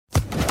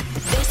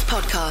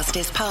podcast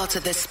is part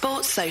of the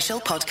Sports Social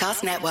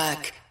Podcast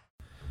Network.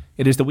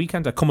 It is the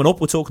weekend. Coming up,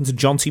 we're talking to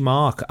Jonty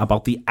Mark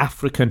about the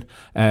African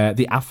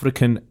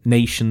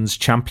Nations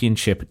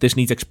Championship. This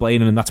needs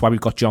explaining, and that's why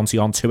we've got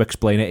Jonty on to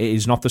explain it. It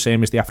is not the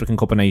same as the African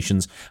Cup of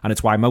Nations, and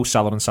it's why Mo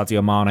Salah and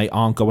Sadio Mane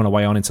aren't going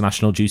away on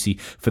international duty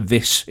for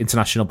this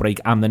international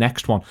break and the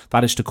next one.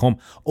 That is to come.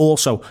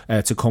 Also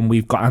to come,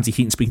 we've got Andy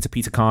Heaton speaking to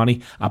Peter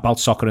Carney about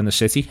soccer in the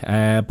city.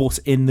 But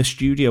in the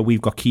studio,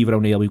 we've got Kiva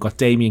O'Neill, we've got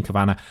Damien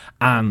Kavanagh,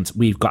 and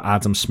we've got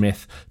Adam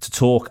Smith to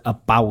talk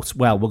about,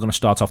 well, we're going to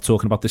start off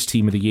talking about this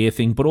Team of the Year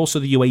thing, but also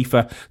the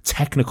UEFA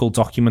technical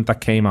document that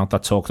came out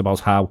that talked about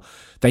how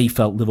they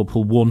felt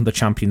Liverpool won the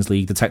Champions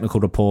League. The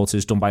technical report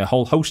is done by a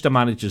whole host of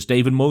managers.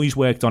 David Moyes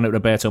worked on it,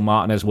 Roberto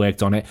Martinez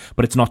worked on it,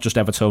 but it's not just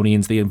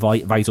Evertonians. They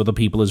invite other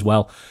people as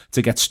well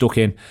to get stuck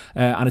in.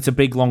 And it's a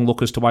big long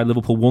look as to why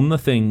Liverpool won the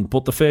thing.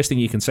 But the first thing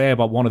you can say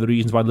about one of the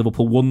reasons why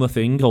Liverpool won the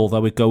thing,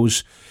 although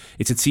it's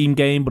a team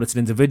game, but it's an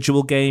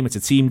individual game. It's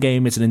a team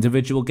game, it's an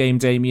individual game,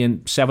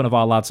 Damien. 7 of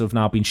our lads have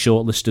now been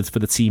shortlisted for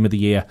the Team of the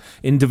Year.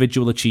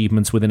 Individual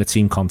achievements within a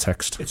team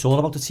context. It's all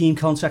about the team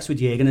context with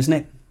Jurgen, isn't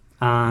it?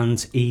 And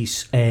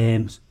he's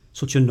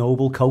such a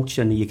noble coach,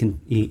 and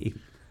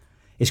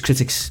his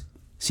critics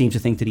seem to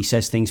think that he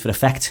says things for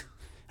effect,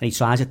 and he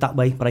tries it that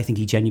way, but I think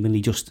he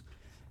genuinely just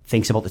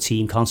thinks about the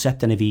team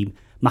concept, and if he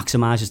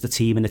maximises the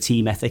team and the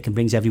team ethic and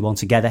brings everyone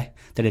together,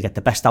 then he'll get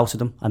the best out of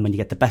them, and when you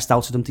get the best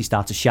out of them, they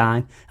start to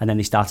shine, and then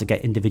they start to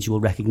get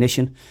individual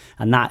recognition,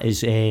 and that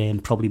is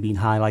probably been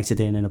highlighted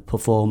in a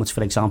performance,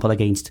 for example,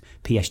 against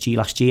PSG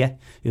last year,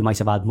 who might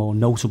have had more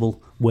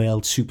notable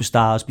world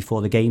superstars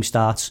before the game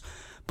starts,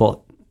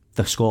 but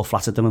the score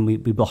flattered them and we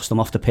lost them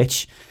off the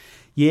pitch.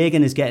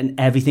 Jurgen is getting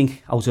everything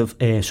out of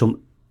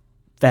some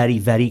very,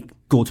 very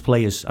good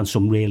players and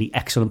some really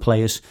excellent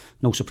players.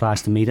 No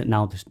surprise to me that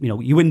now,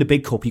 you win the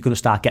big cup, you're going to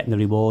start getting the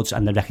rewards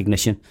and the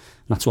recognition.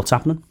 And that's what's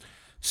happening.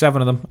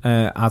 7 of them,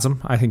 Adam.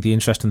 I think the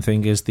interesting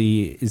thing is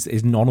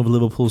none of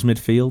Liverpool's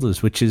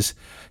midfielders, which is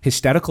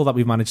hysterical that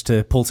we've managed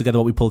to pull together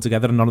what we pulled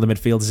together, and none of the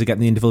midfielders are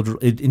getting the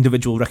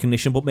individual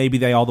recognition, but maybe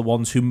they are the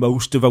ones who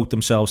most devote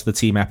themselves to the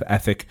team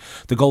ethic.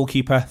 The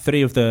goalkeeper,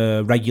 3 of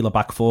the regular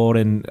back 4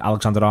 in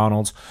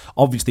Alexander-Arnold,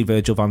 obviously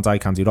Virgil van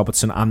Dijk, Andy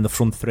Robertson, and the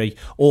front 3,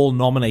 all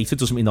nominated.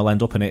 Doesn't mean they'll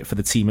end up in it for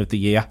the Team of the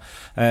Year.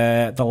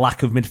 The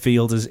lack of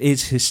midfielders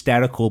is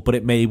hysterical, but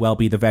it may well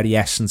be the very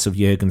essence of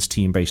Jurgen's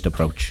team-based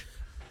approach.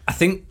 I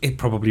think it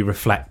probably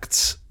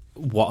reflects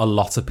what a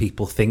lot of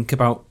people think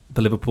about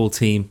the Liverpool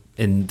team,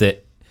 in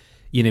that,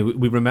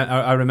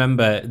 I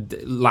remember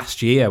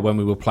last year when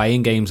we were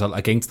playing games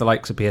against the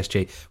likes of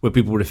PSG where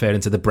people were referring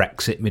to the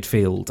Brexit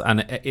midfield,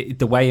 and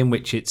the way in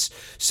which it's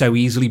so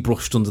easily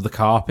brushed under the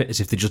carpet,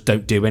 as if they just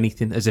don't do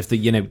anything, as if they're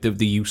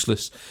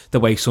useless. The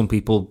way some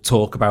people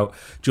talk about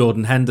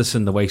Jordan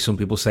Henderson, the way some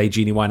people say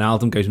Gini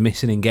Wijnaldum goes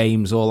missing in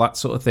games, all that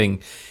sort of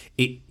thing.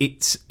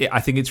 I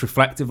think it's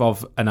reflective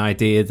of an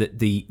idea that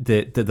the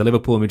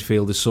Liverpool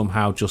midfield is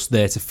somehow just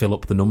there to fill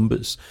up the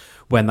numbers,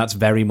 when that's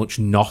very much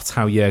not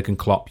how Jurgen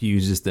Klopp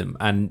uses them,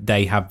 and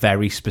they have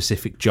very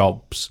specific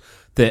jobs.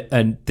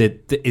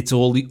 It's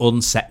all the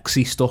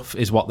unsexy stuff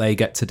is what they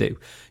get to do.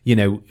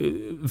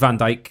 Van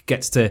Dijk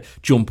gets to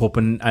jump up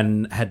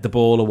and head the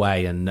ball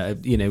away, and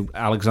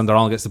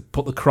Alexander-Arnold gets to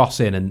put the cross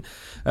in,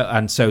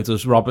 and so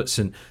does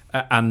Robertson,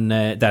 and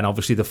then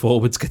obviously the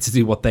forwards get to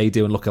do what they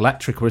do and look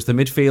electric, whereas the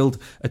midfield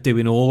are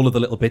doing all of the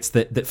little bits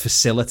that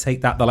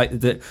facilitate that.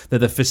 They're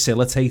the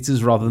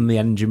facilitators rather than the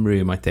engine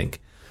room, I think.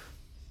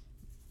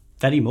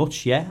 Very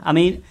much, yeah. I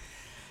mean,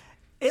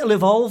 it'll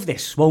evolve,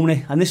 this, won't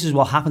it? And this is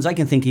what happens. I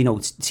can think,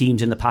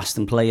 teams in the past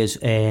and players,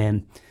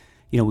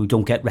 who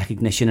don't get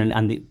recognition,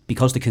 and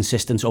because they're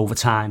consistent over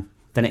time,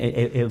 then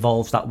it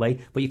evolves that way.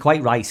 But you're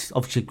quite right.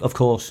 Obviously, of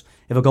course,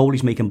 if a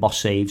goalie's making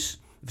boss saves,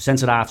 if a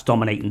centre-half's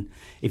dominating,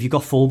 if you've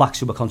got full-backs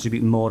who are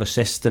contributing more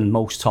assists than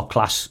most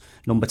top-class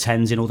number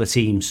 10s in other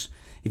teams,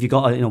 if you've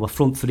got a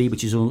front 3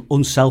 which is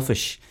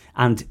unselfish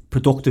and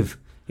productive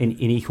in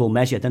equal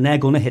measure, then they're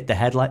going to hit the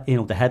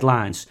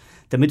headlines.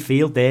 The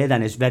midfield there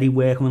then is very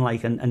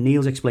workmanlike, and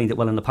Neil's explained it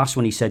well in the past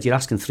when he said you're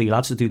asking 3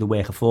 lads to do the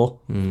work of 4,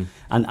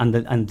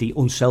 and the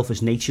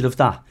unselfish nature of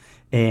that.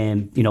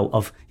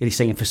 Of he's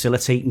saying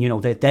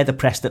facilitating. They're the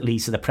press that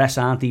leads to the press,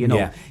 aren't they?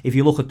 Yeah. If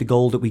you look at the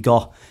goal that we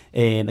got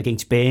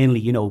against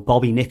Burnley,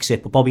 Bobby nicks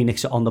it, but Bobby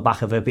nicks it on the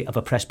back of a bit of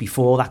a press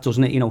before that,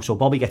 doesn't it? So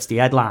Bobby gets the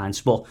headlines,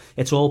 but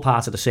it's all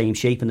part of the same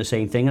shape and the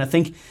same thing. And I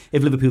think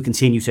if Liverpool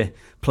continue to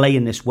play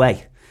in this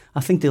way, I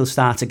think they'll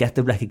start to get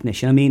the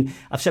recognition. I mean,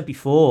 I've said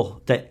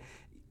before that,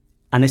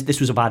 and this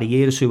was about a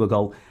year or 2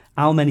 ago,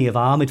 how many of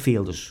our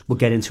midfielders would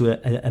get into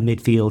a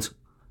midfield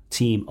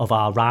team of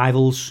our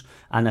rivals?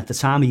 And at the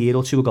time, a year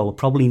or 2 ago,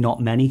 probably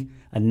not many.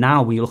 And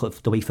now we look at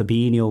the way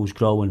Fabinho's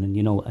growing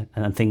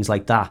and things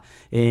like that.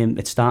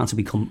 It's starting to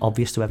become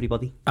obvious to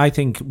everybody. I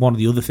think one of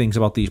the other things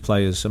about these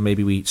players, and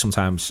maybe we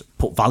sometimes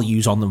put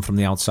values on them from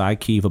the outside,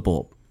 Kiva,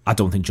 but I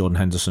don't think Jordan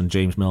Henderson,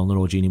 James Milner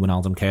or Gini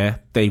Wijnaldum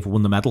care. They've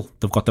won the medal.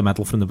 They've got the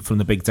medal from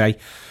the big day.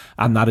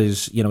 And that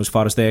is, as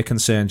far as they're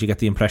concerned, you get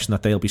the impression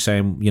that they'll be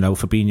saying,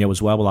 Fabinho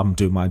as well, I'm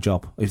doing my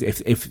job.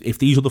 If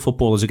these other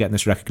footballers are getting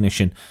this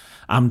recognition,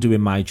 I'm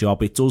doing my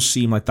job. It does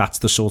seem like that's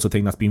the sort of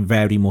thing that's been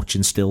very much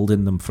instilled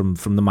in them from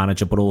the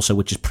manager, but also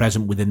which is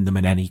present within them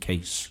in any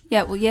case.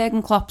 Yeah, well,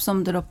 Jurgen Klopp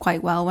summed it up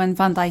quite well when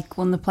Van Dijk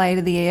won the Player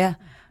of the Year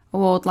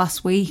award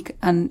last week,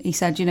 and he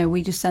said,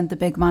 we just sent the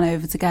big man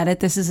over to get it.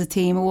 This is a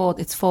team award.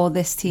 It's for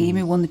this team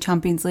who won the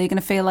Champions League, and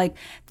I feel like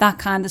that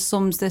kind of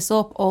sums this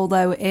up,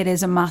 although it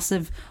is a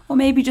massive, or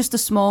maybe just a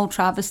small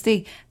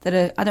travesty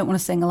that I don't want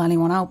to single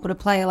anyone out, but a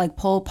player like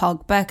Paul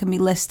Pogba can be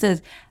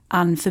listed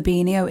and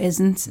Fabinho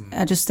isn't.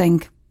 I just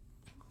think,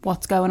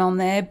 what's going on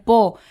there?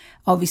 But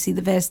obviously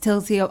the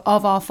versatility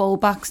of our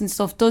fullbacks and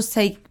stuff does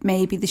take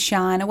maybe the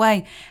shine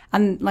away.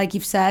 And like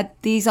you've said,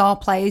 these are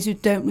players who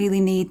don't really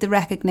need the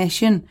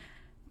recognition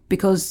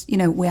because,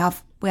 we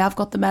have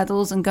got the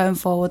medals, and going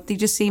forward, they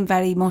just seem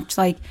very much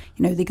like,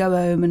 they go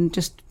home and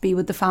just be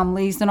with the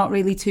families. They're not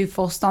really too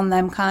fussed on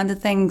them kind of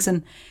things.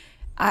 And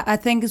I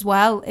think as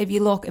well,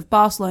 if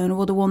Barcelona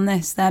would have won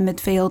this, their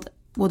midfield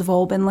would have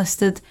all been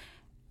listed.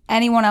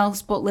 Anyone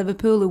else but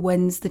Liverpool who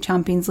wins the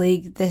Champions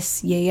League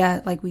this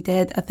year, like we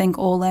did, I think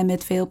all their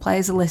midfield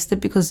players are listed,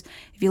 because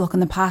if you look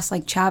in the past,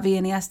 like Xavi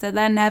and Iniesta,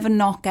 they're never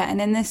not getting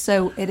in this.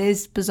 So it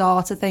is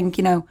bizarre to think,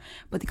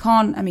 but they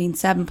can't.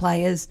 7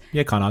 players.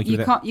 Yeah, can't argue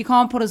with it. You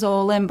can't put us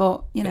all in,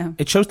 but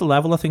It shows the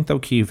level, I think, though,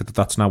 Keith, that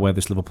that's now where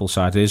this Liverpool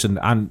side is,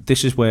 and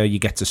this is where you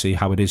get to see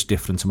how it is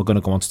different. And we're going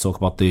to go on to talk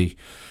about the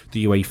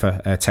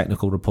UEFA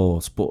technical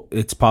report, but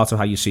it's part of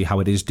how you see how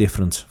it is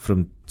different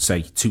from,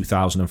 say,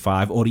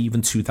 2005 or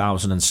even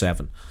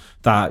 2007.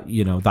 That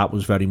that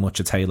was very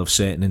much a tale of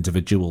certain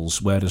individuals,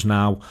 whereas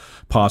now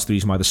part of the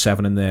reason why the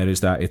 7 in there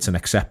is that it's an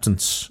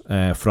acceptance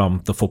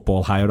from the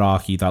football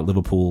hierarchy that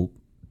Liverpool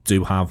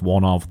do have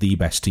one of the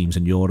best teams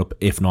in Europe,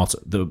 if not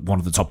one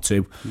of the top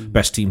 2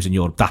 best teams in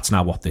Europe. That's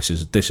now what this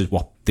is. This is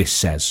what this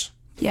says.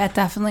 Yeah,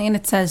 definitely. And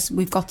it says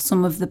we've got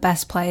some of the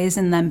best players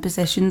in them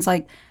positions.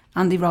 Like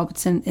Andy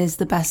Robertson is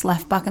the best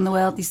left back in the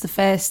world. He's the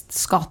first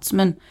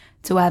Scotsman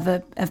to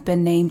ever have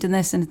been named in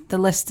this, and the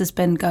list has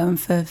been going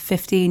for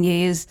 15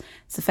 years.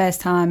 It's the first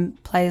time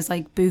players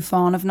like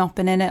Buffon have not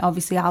been in it.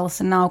 Obviously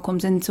Alisson now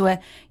comes into it.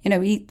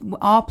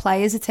 Our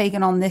players are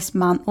taking on this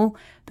mantle.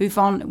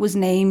 Buffon was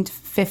named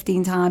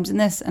 15 times in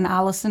this, and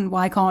Alisson,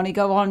 why can't he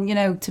go on,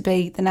 to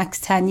be the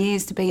next 10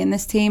 years to be in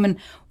this team? And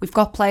we've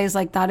got players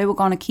like that who are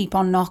going to keep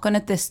on knocking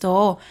at this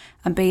door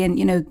and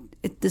being,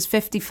 there's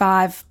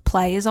 55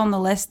 players on the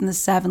list, and there's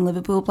 7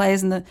 Liverpool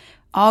players, and there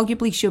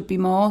arguably should be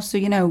more. So,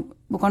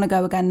 we're going to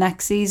go again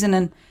next season.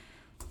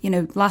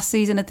 And, last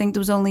season, I think there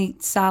was only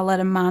Salah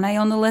and Mane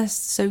on the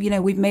list. So,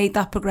 we've made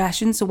that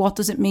progression. So what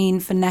does it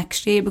mean for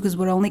next year? Because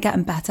we're only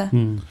getting better.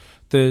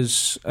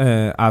 There's,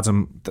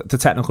 Adam, the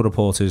technical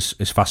report is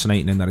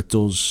fascinating in that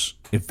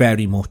it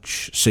very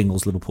much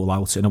singles Liverpool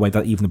out in a way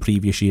that even the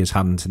previous years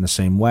hadn't in the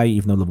same way,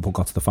 even though Liverpool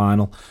got to the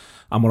final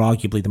and were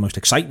arguably the most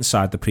exciting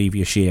side the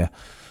previous year.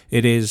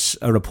 It is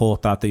a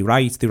report that they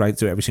write to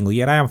it every single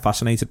year. I am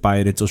fascinated by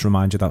it. It does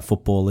remind you that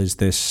football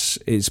there's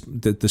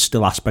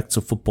still aspects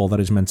of football that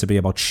is meant to be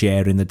about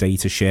sharing the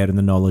data, sharing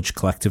the knowledge,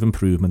 collective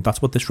improvement.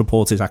 That's what this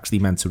report is actually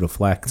meant to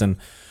reflect. And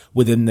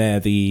within there,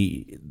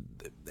 the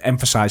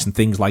emphasising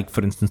things like,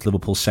 for instance,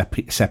 Liverpool's set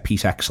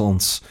piece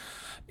excellence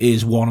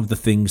is one of the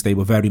things they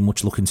were very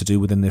much looking to do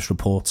within this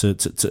report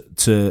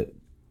to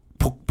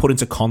put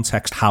into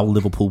context how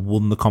Liverpool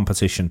won the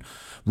competition,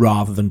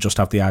 rather than just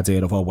have the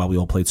idea of, we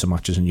all played some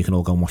matches and you can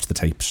all go and watch the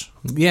tapes.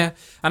 Yeah,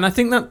 and I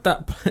think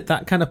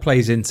that kind of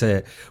plays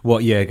into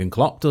what Jurgen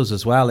Klopp does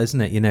as well,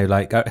 isn't it?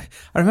 I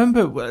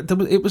remember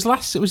it was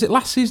last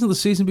season or the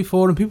season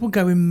before, and people were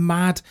going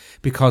mad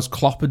because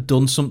Klopp had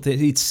done something.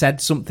 He'd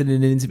said something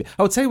in an interview.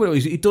 I would tell you what it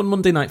was. He'd done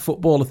Monday Night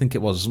Football, I think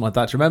it was, or something like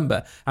that. Do you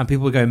remember? And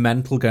people were going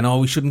mental, going,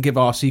 we shouldn't give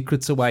our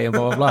secrets away, and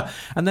blah blah blah.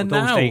 And then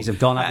those days have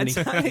gone, haven't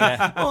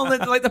they?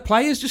 Well, the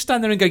players just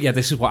stand there and go, yeah,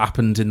 this is what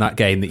happened in that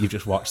game that you've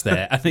just watched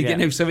there. I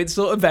think so it's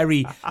sort of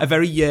a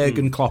very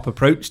Jurgen Klopp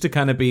approach to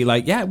kind of be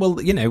like, yeah, well,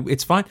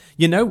 it's fine,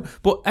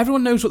 but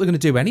everyone knows what they're going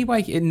to do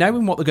anyway.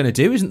 Knowing what they're going to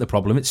do isn't the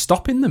problem; it's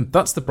stopping them.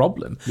 That's the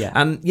problem. Yeah.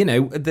 And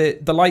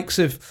the likes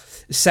of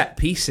set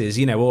pieces,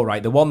 all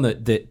right, the one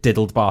that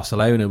diddled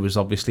Barcelona was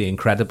obviously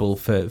incredible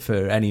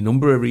for any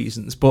number of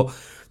reasons, but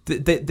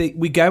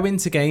we go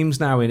into games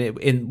now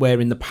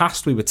where in the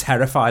past we were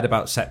terrified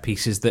about set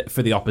pieces that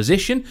for the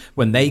opposition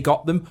when they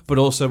got them, but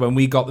also when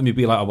we got them you'd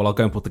be like, I'll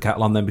go and put the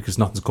kettle on them because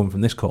nothing's come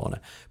from this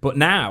corner. But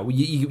now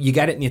you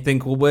get it and you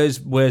think, well, where's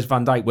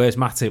Van Dijk, where's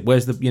Matip,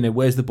 where's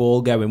the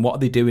ball going, what are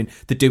they doing?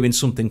 They're doing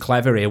something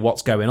clever here,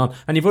 what's going on?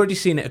 And you've already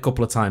seen it a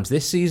couple of times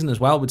this season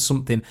as well, with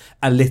something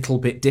a little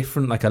bit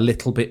different, like a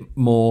little bit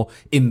more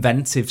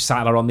inventive.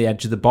 Salah on the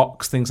edge of the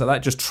box, things like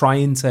that, just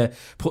trying to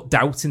put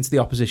doubt into the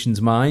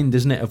opposition's mind,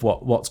 isn't it, minute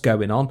of what's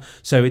going on.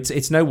 So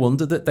it's no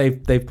wonder that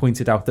they've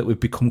pointed out that we've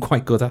become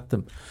quite good at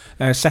them.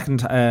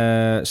 Second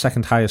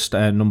highest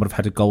number of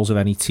headed goals of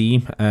any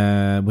team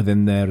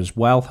within there as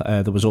well.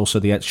 There was also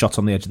the shots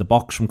on the edge of the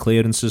box from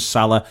clearances.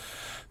 Salah,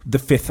 the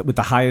fifth with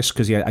the highest,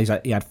 because he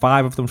had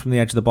 5 of them from the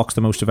edge of the box,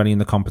 the most of any in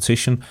the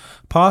competition.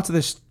 Part of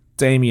this,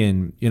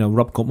 Damien,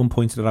 Rob Gutman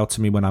pointed it out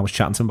to me when I was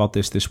chatting to him about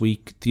this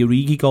week. The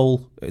Origi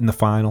goal in the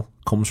final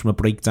comes from a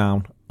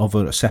breakdown of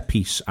a set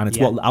piece, and it's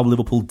what how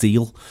Liverpool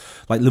deal,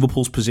 like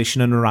Liverpool's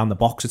positioning around the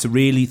box. It's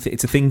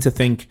a thing to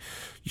think.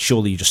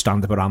 Surely you just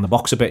stand up around the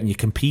box a bit and you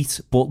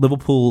compete. But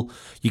Liverpool,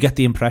 you get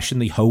the impression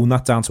they hone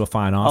that down to a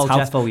fine art.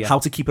 How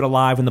to keep it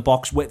alive in the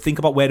box. Think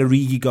about where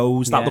Origi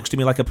goes. That looks to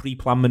me like a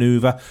pre-planned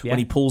manoeuvre when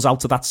he pulls out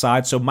to that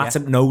side. So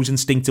Matip knows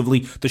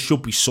instinctively there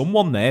should be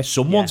someone there.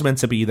 Someone's meant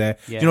to be there.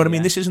 Do you know what I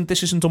mean? This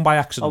isn't done by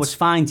accident. Oh, it's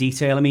fine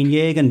detail. I mean,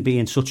 Jurgen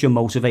being such a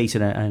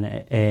motivator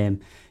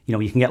and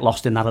you can get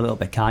lost in that a little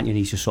bit, can't you? And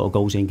he just sort of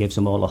goes in, gives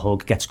them all a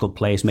hug, gets good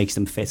players, makes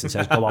them fit and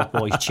says, go out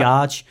boys,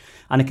 charge.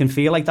 And it can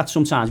feel like that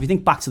sometimes. If you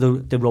think back to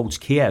the road to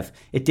Kiev,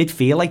 it did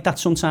feel like that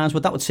sometimes,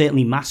 but that would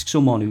certainly mask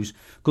someone who's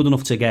good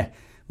enough to get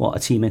a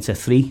team into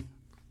 3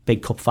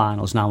 big cup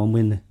finals now and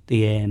win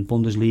the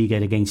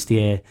Bundesliga against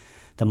the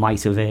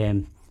might of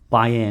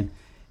Bayern.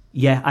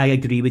 Yeah, I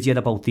agree with you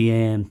about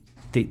the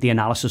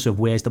analysis of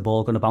where's the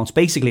ball going to bounce.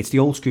 Basically, it's the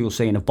old school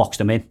saying of box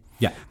them in.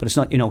 Yeah. But it's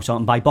not, so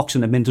by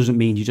boxing them in doesn't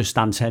mean you just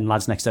stand 10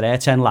 lads next to their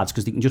 10 lads,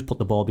 because they can just put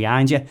the ball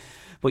behind you.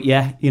 But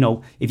yeah,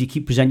 if you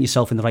keep presenting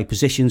yourself in the right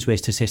positions where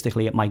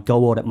statistically it might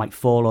go or it might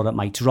fall or it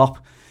might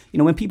drop.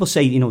 When people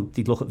say,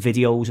 they look at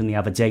videos and they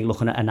have a day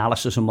looking at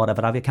analysis and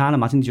whatever, I can't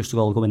imagine they just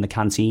all go in the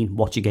canteen,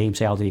 watch a game,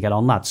 say, how do you get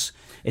on, lads?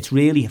 It's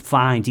really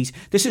fine.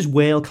 This is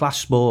world-class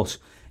sport.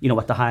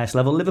 At the highest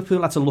level.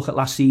 Liverpool had to look at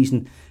last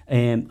season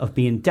of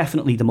being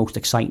definitely the most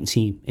exciting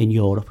team in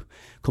Europe,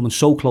 coming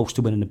so close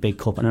to winning the big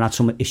cup, and then had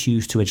some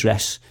issues to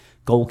address,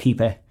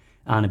 goalkeeper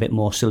and a bit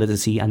more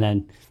solidity, and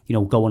then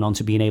going on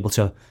to being able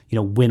to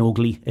win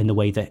ugly in the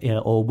way that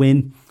or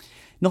win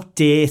not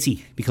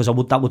dirty, because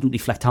that wouldn't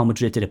reflect how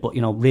Madrid did it, but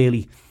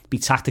really be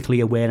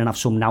tactically aware and have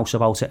some nous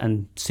about it.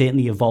 And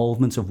certainly the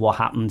involvement of what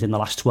happened in the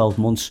last 12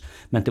 months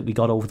meant that we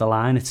got over the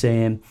line. It's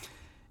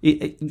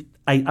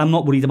I'm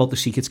not worried about the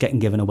secrets getting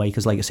given away,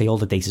 because, like I say, all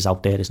the data's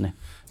out there, isn't it?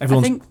 I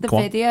think the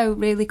video,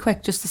 really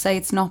quick, just to say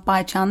it's not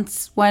by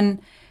chance. When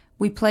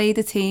we played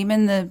a team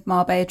in the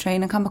Marbella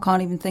training camp, I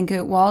can't even think who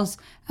it was,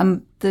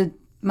 and the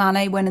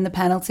Mane winning the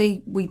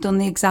penalty, we'd done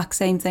the exact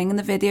same thing, and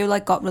the video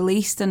got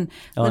released, and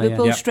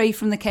Liverpool straight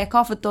from the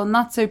kickoff had done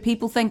that. So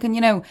people thinking,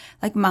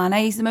 like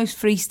Mane is the most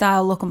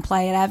freestyle looking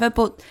player ever,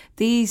 but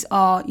these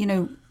are,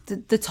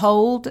 they're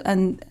told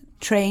and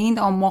trained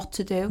on what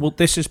to do. Well,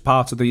 this is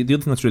part of the other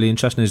thing that's really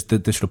interesting is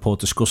that this report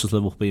discusses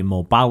Liverpool being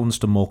more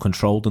balanced and more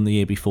controlled than the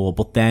year before,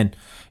 but then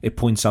it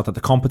points out that the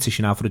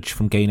competition average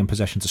from gaining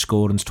possession to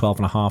scoring is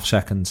 12.5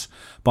 seconds.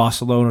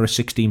 Barcelona is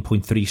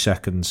 16.3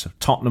 seconds.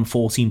 Tottenham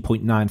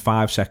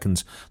 14.95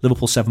 seconds.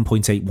 Liverpool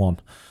 7.81.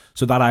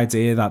 So that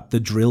idea that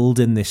they're drilled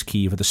in this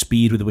Kiva, the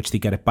speed with which they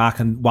get it back,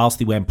 and whilst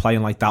they weren't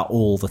playing like that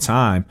all the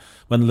time,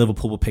 when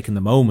Liverpool were picking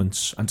the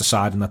moments and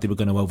deciding that they were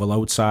going to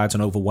overload sides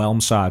and overwhelm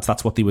sides,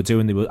 that's what they were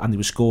doing. They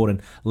were scoring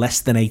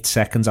less than 8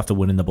 seconds after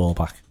winning the ball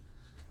back.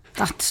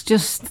 That's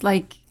just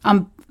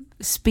I'm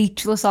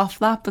speechless off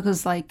that,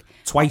 because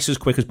twice as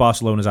quick as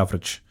Barcelona's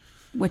average.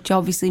 Which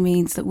obviously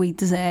means that we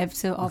deserve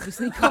to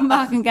obviously come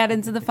back and get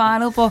into the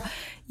final. But,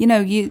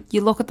 you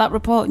look at that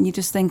report and you're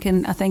just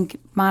thinking, I think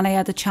Mane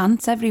had a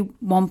chance every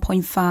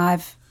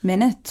 1.5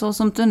 minutes or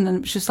something. And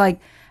it was just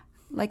like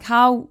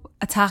how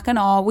attacking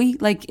are we?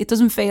 It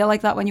doesn't feel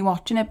like that when you're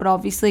watching it. But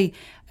obviously,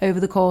 over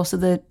the course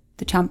of the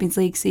Champions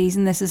League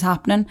season, this is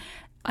happening.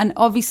 And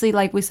obviously,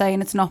 like we're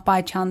saying, it's not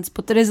by chance,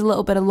 but there is a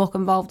little bit of luck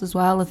involved as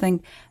well. I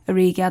think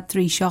Origi had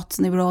 3 shots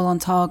and they were all on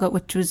target,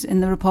 which was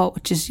in the report,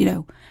 which is,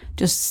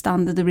 just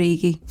standard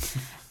Origi.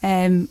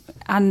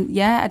 And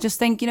yeah, I just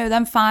think,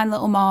 them fine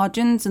little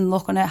margins and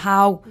looking at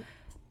how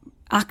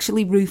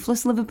actually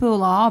ruthless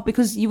Liverpool are,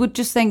 because you would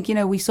just think,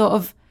 we sort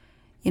of,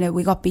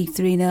 we got beat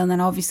 3-0 and then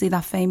obviously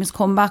that famous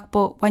comeback.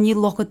 But when you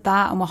look at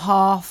that and we're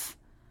half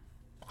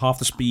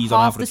the speed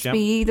on average,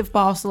 speed of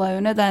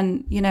Barcelona,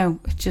 then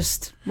it's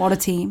just what a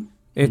team.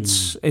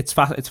 It's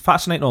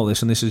fascinating, all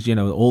this, and this is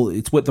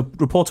it's with the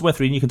reports we're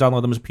through, and you can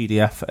download them as a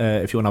PDF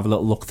if you want to have a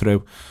little look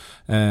through.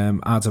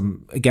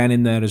 Adam again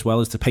in there as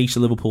well as the pace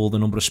of Liverpool, the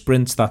number of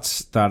sprints that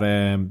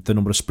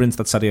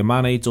Sadio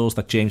Mane does,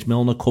 that James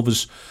Milner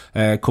covers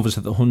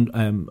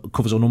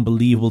an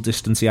unbelievable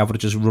distance. He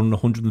averages running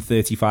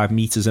 135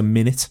 metres a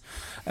minute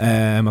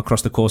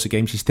across the course of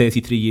games. He's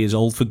 33 years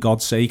old, for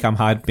God's sake. I'm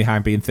hiding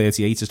behind being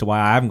 38 as to why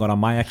I haven't got on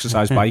my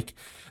exercise bike.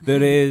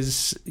 There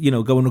is,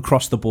 going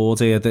across the board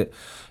here that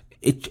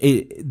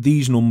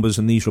these numbers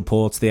and these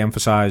reports, they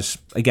emphasise,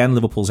 again,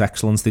 Liverpool's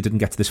excellence. They didn't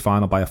get to this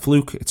final by a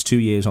fluke. It's 2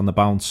 years on the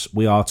bounce.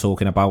 We are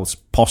talking about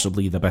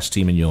possibly the best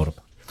team in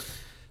Europe.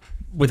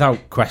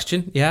 Without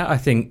question, yeah. I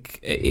think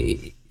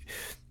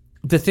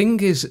The thing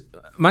is,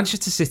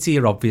 Manchester City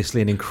are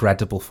obviously an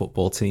incredible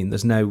football team.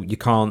 You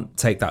can't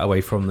take that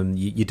away from them.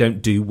 You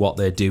don't do what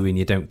they're doing.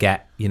 You don't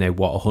get,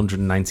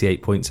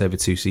 198 points over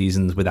 2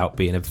 seasons without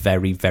being a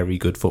very, very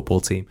good football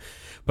team.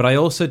 But I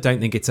also don't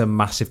think it's a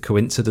massive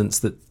coincidence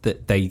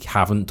that they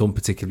haven't done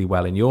particularly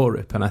well in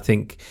Europe. And I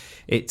think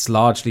it's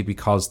largely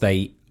because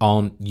they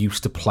aren't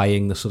used to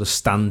playing the sort of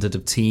standard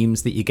of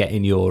teams that you get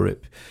in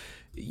Europe,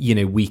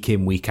 week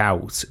in, week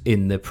out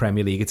in the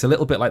Premier League. It's a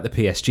little bit like the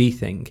PSG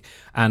thing.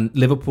 And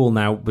Liverpool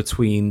now,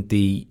 between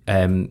the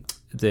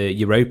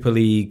Europa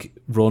League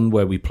run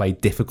where we played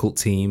difficult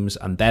teams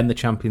and then the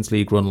Champions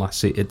League run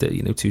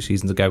 2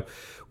 seasons ago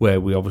where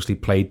we obviously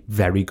played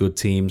very good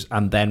teams,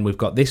 and then we've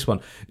got this one.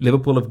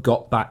 Liverpool have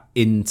got that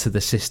into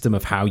the system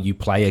of how you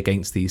play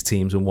against these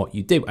teams and what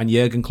you do, and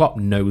Jurgen Klopp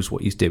knows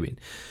what he's doing.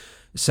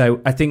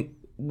 So I think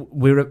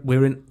we're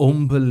an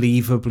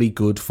unbelievably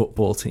good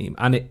football team,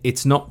 and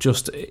it's not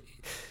just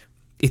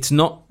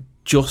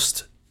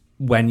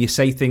when you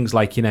say things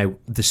like, the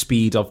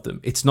speed of them.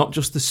 It's not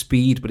just the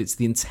speed, but it's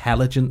the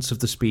intelligence of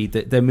the speed.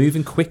 They're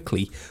moving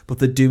quickly, but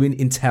they're doing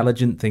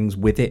intelligent things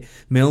with it.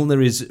 Milner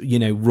is,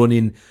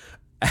 running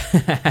a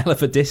hell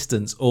of a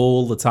distance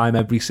all the time,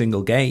 every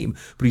single game,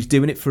 but he's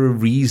doing it for a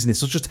reason.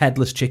 It's not just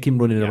headless chicken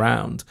running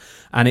around.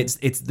 And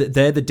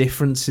they're the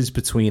differences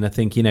between, I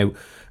think,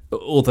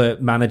 other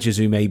managers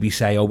who maybe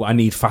say, oh, I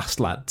need fast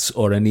lads,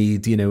 or I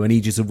need you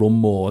to run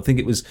more. I think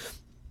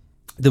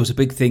there was a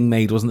big thing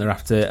made, wasn't there,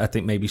 after I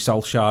think maybe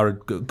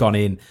Solskjaer had gone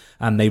in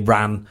and they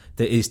ran,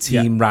 his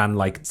team ran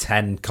like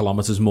 10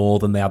 kilometres more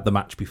than they had the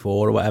match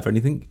before or whatever. And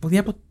you think, well,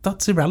 yeah, but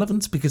that's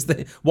irrelevant because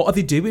what are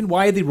they doing?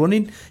 Why are they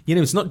running?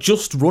 It's not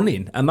just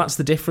running. And that's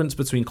the difference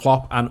between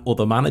Klopp and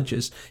other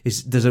managers,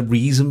 is there's a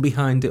reason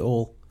behind it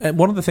all.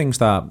 One of the things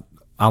that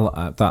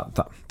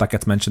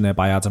gets mentioned there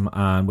by Adam,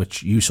 and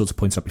which you sort of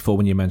pointed out before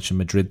when you mentioned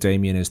Madrid,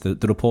 Damien, is that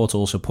the report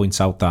also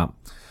points out that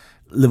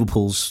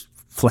Liverpool's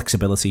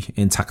flexibility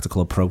in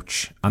tactical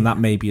approach, and that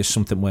maybe is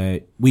something where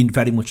we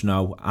very much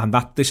know, and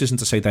that this isn't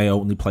to say they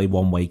only play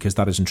one way, because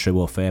that isn't true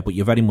or fair, but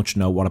you very much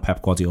know what a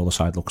Pep Guardiola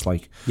side looks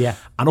like. Yeah.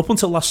 And up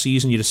until last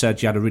season, you'd have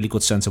said you had a really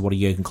good sense of what a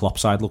Jurgen Klopp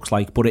side looks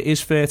like, but it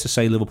is fair to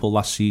say Liverpool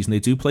last season, they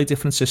do play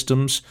different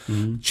systems,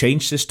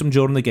 change system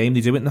during the game, they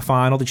do it in the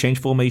final, they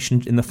change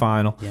formation in the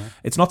final. Yeah.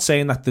 It's not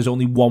saying that there's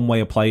only one way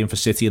of playing for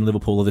City and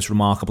Liverpool or this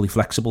remarkably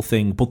flexible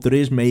thing, but there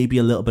is maybe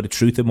a little bit of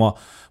truth in what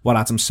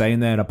Adam's saying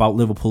there about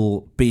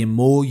Liverpool being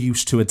more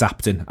used to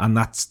adapting, and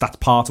that's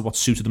part of what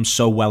suited them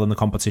so well in the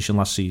competition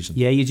last season.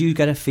 Yeah, you do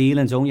get a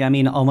feeling, don't you? I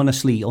mean,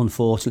 honestly,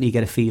 unfortunately, you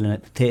get a feeling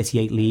at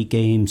 38 league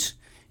games,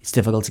 it's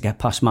difficult to get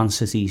past Man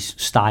City's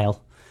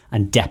style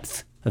and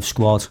depth of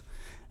squad.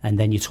 And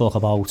then you talk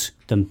about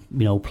them,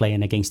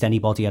 playing against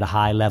anybody at a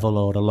high level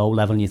or a low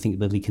level, and you think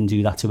that they can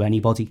do that to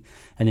anybody.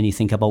 And then you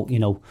think about,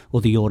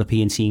 other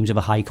European teams of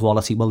a high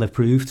quality. Well, they've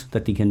proved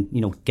that they can,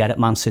 get at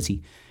Man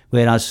City.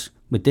 Whereas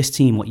with this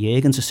team, what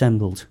Jurgen's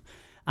assembled,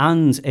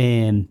 and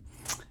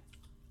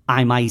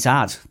I might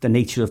add the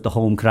nature of the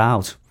home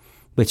crowd,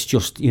 which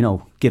just,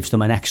 gives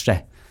them an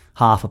extra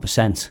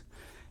 0.5%.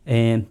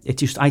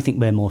 I think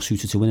we're more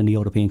suited to winning the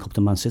European Cup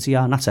than Man City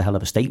are, and that's a hell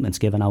of a statement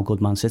given how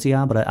good Man City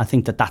are. But I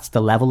think that's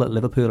the level that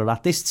Liverpool are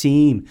at. This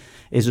team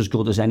is as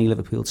good as any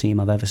Liverpool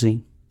team I've ever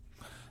seen.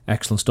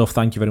 Excellent stuff.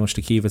 Thank you very much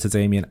to Kiva, to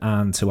Damien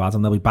and to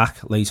Adam. They'll be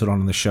back later on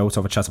in the show to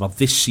have a chat about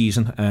this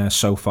season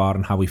so far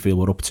and how we feel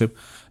we're up to.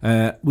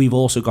 We've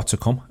also got to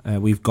come.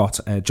 We've got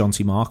John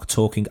T. Mark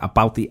talking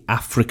about the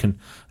African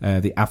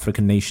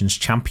Nations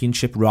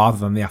Championship rather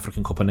than the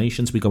African Cup of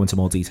Nations. We go into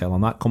more detail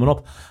on that coming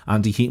up.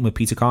 Andy Heaton with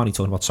Peter Carney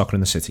talking about soccer in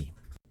the city.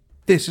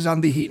 This is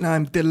Andy Heaton.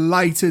 I'm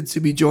delighted to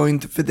be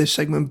joined for this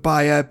segment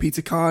by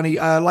Peter Carney,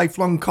 a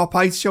lifelong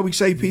Kopite, shall we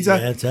say, Peter?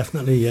 Yeah,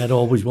 definitely. Yeah, I'd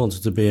always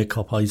wanted to be a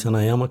Kopite, and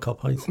I am a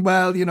Kopite.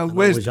 Well,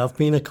 always have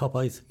been a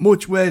Kopite.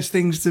 Much worse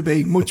things to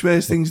be.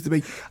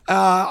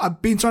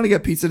 I've been trying to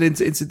get Peter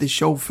into this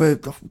show for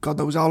God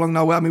knows how long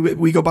now. I mean,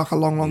 we go back a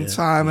long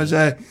time as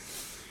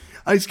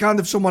it's kind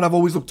of someone I've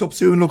always looked up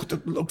to and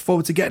looked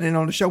forward to getting in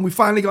on the show. And we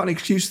finally got an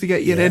excuse to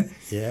get you in.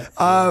 Yeah.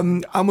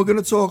 And we're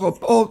going to talk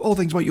all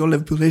things about your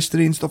Liverpool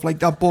history and stuff like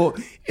that. But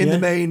in the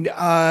main,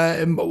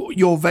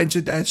 your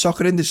venture,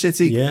 Soccer in the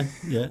City. Yeah.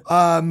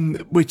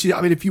 Which,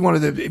 I mean, if you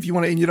want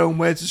it in your own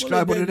words,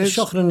 describe what it is.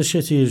 Soccer in the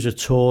City is a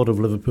tour of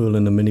Liverpool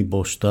in a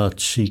minibus that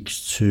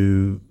seeks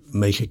to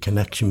make a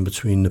connection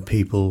between the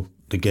people,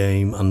 the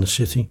game, and the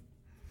city.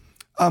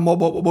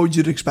 What would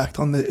you expect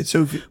on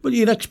the... Well,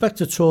 you'd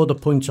expect a tour that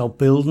points out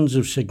buildings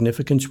of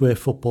significance where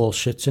football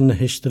sits in the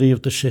history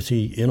of the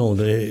city,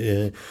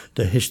 the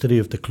history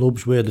of the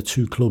clubs, where the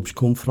two clubs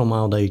come from,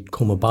 how they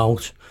come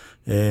about,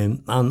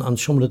 and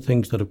some of the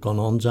things that have gone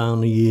on down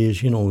the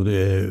years,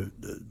 the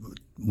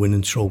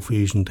winning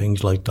trophies and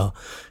things like that,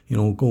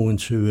 go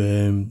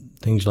into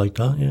things like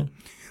that, yeah.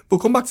 We'll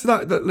come back to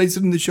that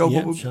later in the show,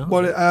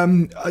 but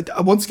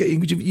I want to get you,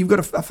 because you've got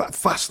a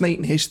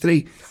fascinating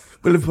history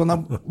with Liverpool. Now,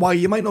 while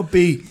you might not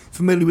be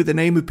familiar with the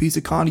name of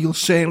Peter Carney, you'll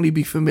certainly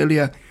be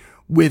familiar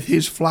with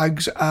his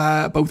flags,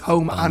 both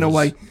home and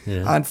away,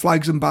 and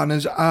flags and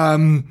banners.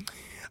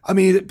 I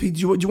mean, Pete,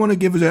 do you want to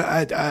give us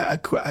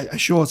a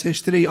short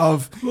history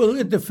of...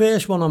 Well, the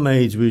first one I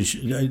made was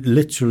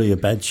literally a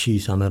bed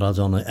sheet, and it had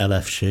on an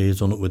LFC,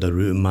 it's on it with a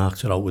ruler,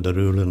 marked it out with a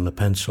ruler and a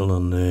pencil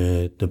on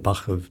the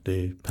back of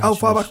the pencils. How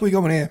far back are we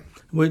going here?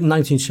 With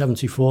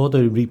 1974,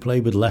 they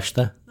replayed with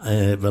Leicester,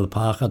 Villa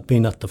Park. I'd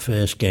been at the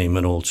first game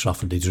at Old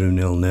Trafford, they drew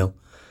 0-0.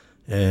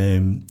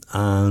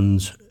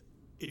 And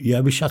yeah,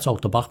 we sat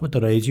out the back with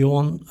the radio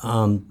on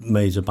and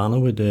made a banner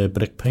with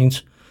brick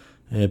paint.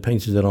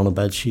 Painted it on a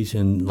bed sheet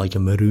in like a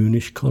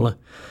maroonish colour.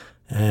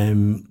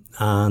 And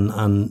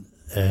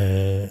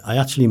I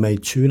actually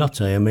made two that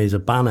day. I made a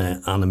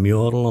banner and a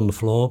mural on the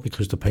floor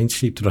because the paint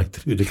seeped right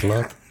through the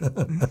cloth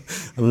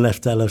and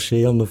left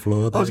LFC on the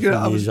floor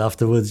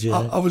afterwards.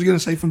 Yeah. I was going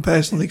to say from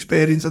personal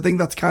experience, I think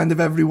that's kind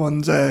of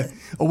everyone's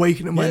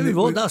awakening.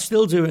 I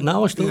still do it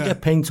now. I still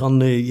get paint on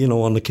the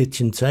on the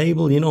kitchen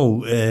table.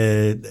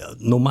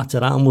 No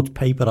matter how much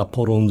paper I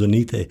put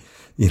underneath it.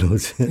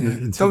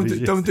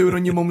 Don't do it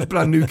on your mum's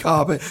brand new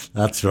carpet.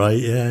 That's right,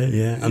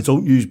 yeah. And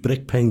don't use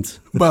brick paint.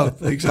 Well,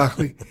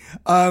 exactly.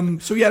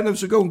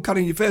 So go and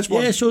carry your first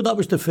one. Yeah, so that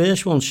was the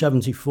first one,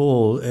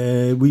 74.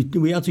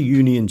 We had a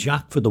Union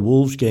Jack for the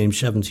Wolves game,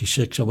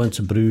 76. I went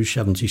to Bruges,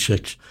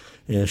 76.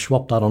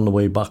 Swapped that on the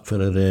way back for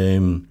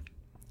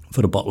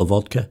a bottle of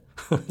vodka.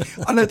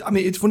 And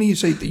it's funny you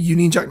say the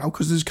Union Jack now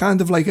because there's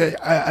kind of like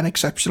an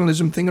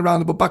exceptionalism thing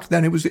around it, but back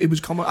then it was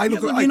common.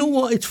 You know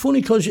what? It's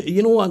funny because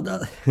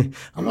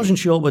I wasn't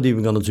sure whether we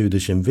were going to do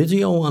this in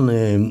video,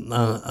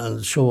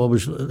 and so I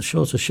was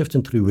sort of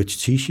shifting through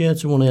which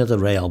t-shirts. When I had a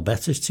Real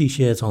Betis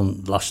t-shirt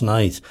on last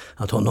night,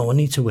 I thought, no, I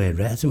need to wear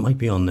red. It might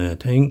be on the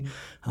thing.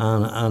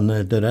 And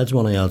the red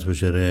one I had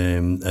was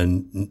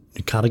a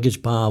Carragher's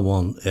bar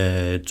one,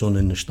 done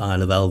in the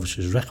style of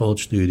Elvis's record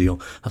studio.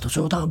 I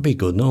thought, that would be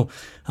good, no?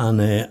 And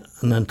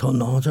then thought,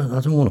 no, I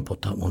don't want to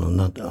put that one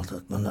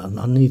on.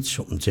 I need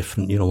something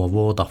different, I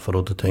wore that for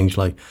other things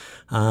like.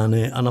 And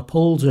I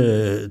pulled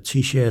a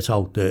t-shirt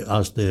out that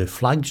has the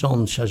flags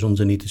on, says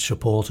underneath it,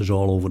 supporters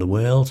all over the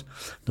world.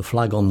 The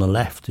flag on the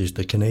left is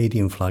the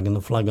Canadian flag, and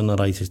the flag on the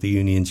right is the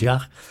Union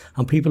Jack.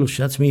 And people have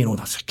said to me,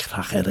 that's a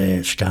cracker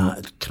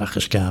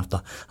scarf.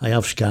 That I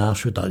have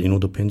scarves with that,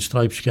 the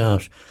pinstripe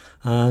scarves.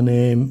 And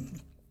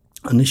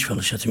this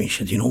fella said to me, he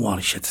said, he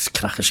said, it's a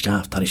cracker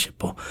scarf that. He said,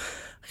 but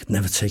I could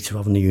never take to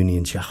having the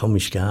Union Jack on my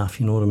scarf,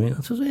 you know what I mean?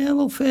 I said, yeah,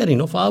 well, fair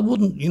enough. I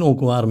wouldn't,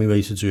 go out of my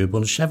way to do it. But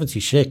in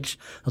 76,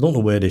 I don't know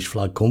where this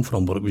flag come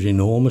from, but it was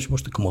enormous.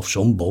 Must have come off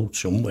some boat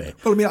somewhere.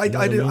 Well,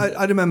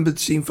 I remember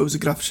seeing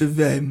photographs of,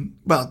 I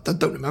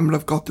don't remember,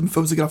 I've got them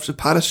photographs of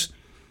Paris.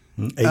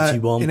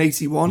 81. In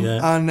 81,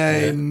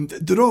 and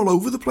they're all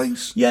over the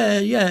place. Yeah.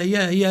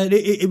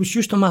 It was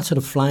just a matter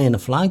of flying a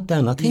flag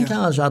then. I think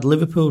ours had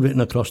Liverpool written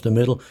across the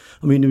middle.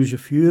 I mean, there was a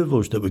few of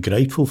us that were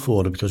grateful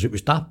for it because it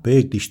was that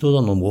big. They stood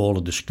on the wall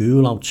of the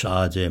school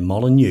outside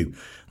Molineux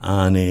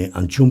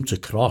and jumped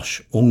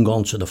across, hung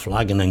onto the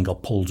flag, and then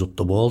got pulled up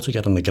the wall to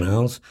get on the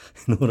ground.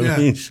 You know what I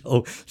mean?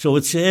 So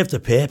it served a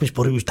purpose,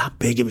 but it was that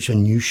big, it was a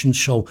nuisance.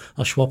 So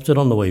I swapped it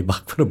on the way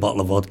back for a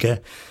bottle of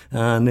vodka.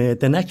 And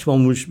the next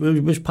one was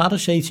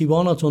Paris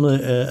 81. I'd done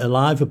a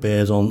live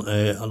appearance on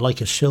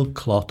like a silk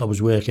cloth. I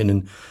was working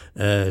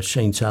in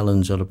St.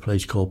 Helens at a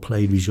place called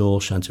Play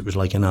Resource Centre. It was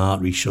like an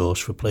art resource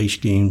for play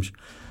schemes.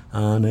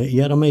 And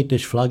I made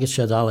this flag. It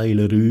said Allez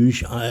Le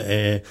Rouge.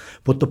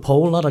 But the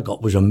pole that I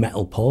got was a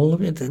metal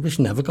pole. It was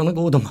never going to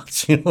go to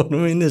match, you know what I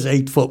mean? This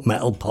 8-foot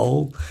metal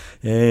pole.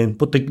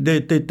 But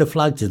the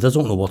flag, I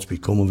don't know what's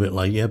become of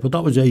it, but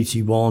that was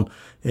 81.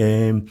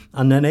 And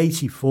then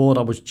 84,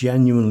 I was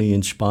genuinely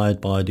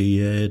inspired by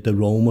the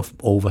Roma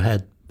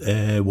overhead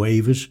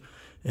waivers.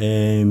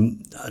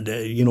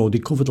 They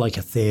covered like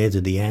a third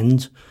of the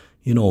end.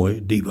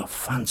 They were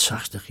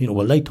fantastic.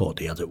 They thought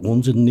they had it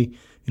once, didn't they?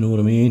 You know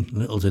what I mean?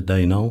 Little did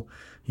they know.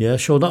 Yeah,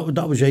 so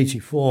that was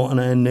 84.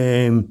 And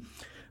then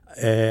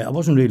I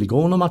wasn't really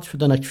going to match for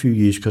the next few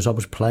years because I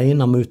was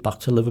playing. I moved back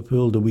to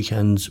Liverpool the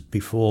weekends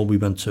before we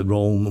went to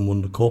Rome and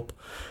won the Cup.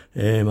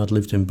 I'd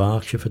lived in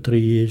Berkshire for 3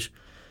 years.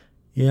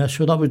 Yeah,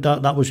 so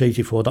that was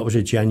 84. That was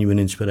a genuine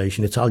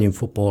inspiration. Italian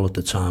football at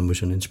the time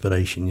was an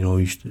inspiration.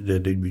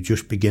 They were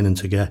just beginning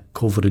to get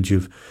coverage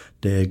of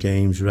their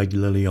games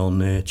regularly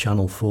on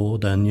Channel 4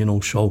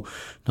 then, so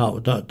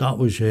that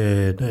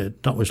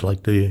was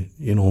like the,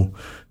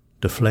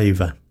 the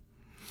flavour.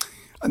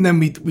 And then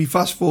we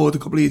fast forward a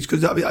couple of years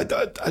because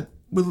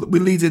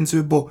we'll lead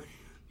into it, but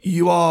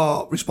you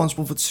are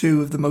responsible for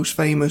two of the most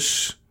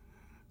famous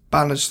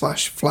banners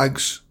 /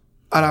 flags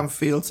at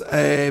Anfield.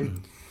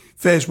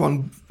 First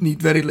one need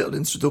very little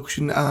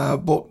introduction,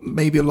 but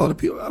maybe a lot of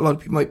people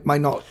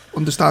might not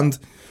understand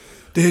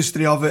the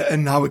history of it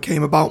and how it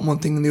came about. One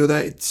thing and the other,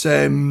 it's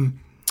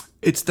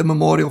the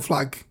memorial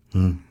flag.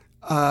 The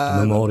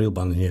memorial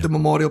banner, yeah. The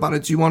memorial banner.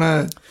 Do you want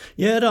to?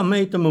 Yeah, I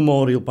made the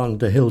memorial banner,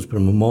 the Hillsborough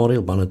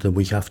memorial banner, the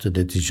week after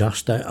the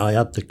disaster. I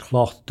had the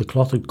cloth. The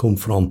cloth had come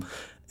from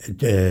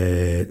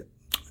the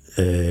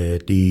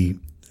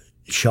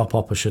shop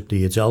opposite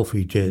the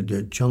Adelphi,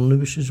 John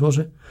Lewis's, was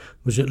it?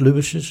 Was it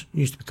Lewis's? It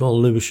used to be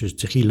called Lewis's,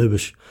 Dickie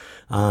Lewis.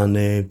 And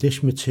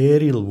this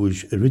material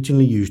was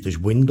originally used as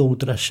window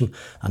dressing,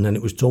 and then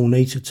it was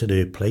donated to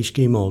the play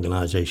scheme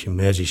organisation,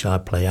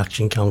 Merseyside Play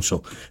Action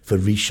Council, for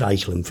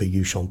recycling for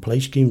use on play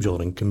schemes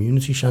or in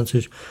community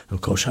centres. And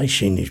of course, I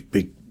seen these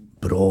big,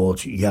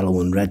 broad yellow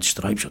and red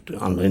stripes,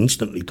 and I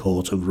instantly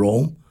thought of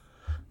Rome.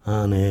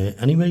 And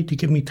anyway, they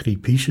gave me 3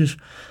 pieces,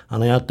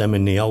 and I had them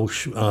in the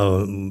house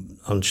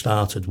and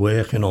started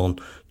working on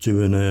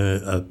doing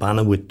a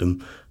banner with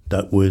them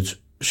that would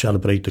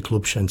celebrate the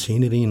club's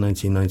centenary in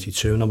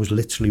 1992. And I was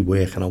literally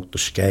working out the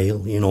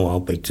scale, you know, how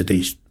big do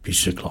these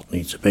pieces of cloth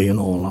need to be and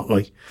all that,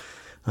 like.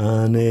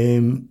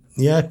 And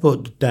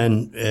but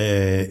then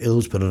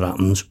Hillsborough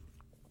happened,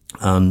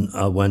 and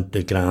I went to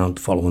the ground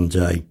the following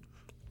day.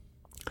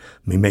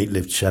 My mate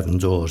lived 7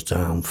 doors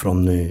down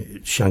from the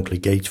Shankly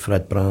Gate,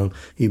 Fred Brown.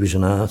 He was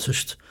an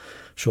artist.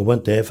 So I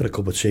went there for a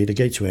cup of tea. The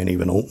gates weren't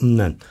even open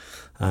then.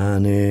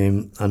 And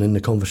in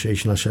the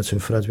conversation I said to him,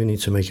 Fred, we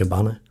need to make a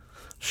banner.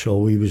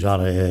 So he was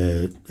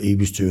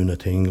doing a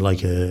thing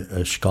like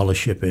a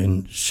scholarship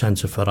in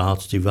Centre for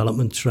Arts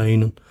Development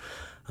training.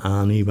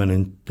 And he went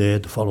in there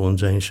the following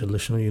day and said,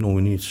 listen, you know,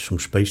 we need some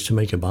space to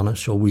make a banner.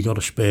 So we got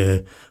a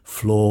spare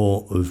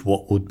floor of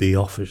what would be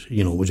office,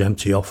 you know, was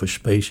empty office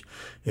space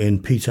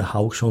in Peter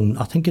House on,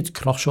 I think it's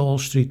Crosshall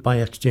Street by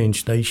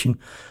Exchange Station,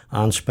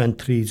 and spent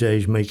 3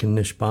 days making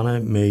this banner.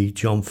 Me,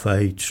 John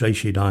Fay,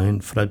 Tracy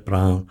Dyan, Fred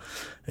Brown,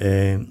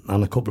 and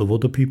a couple of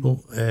other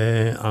people.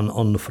 And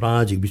on the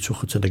Friday, we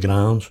took it to the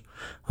grounds,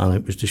 and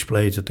it was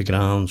displayed at the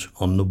grounds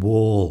on the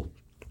wall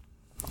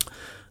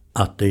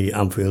at the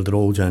Anfield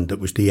Road end. That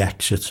was the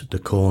exit, the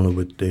corner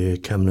with the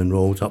Kemlyn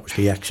Road. That was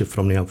the exit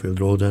from the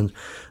Anfield Road end.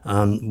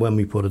 And when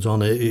we put it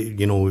on,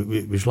 you know,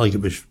 it was like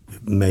it was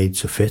made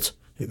to fit.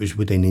 It was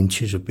within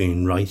inches of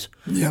being right.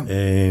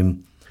 Yeah.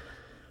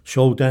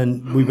 So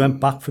then we went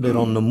back for it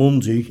on the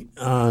Monday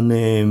and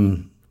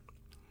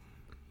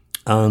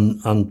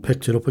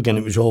picked it up again.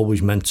 It was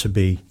always meant to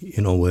be,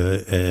 you know,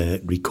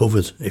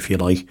 recovered, if you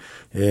like.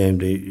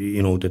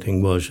 You know, the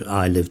thing was,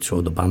 I lived,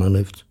 so the banner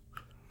lived.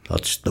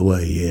 That's the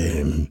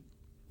way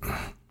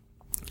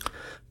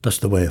I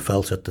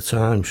felt at the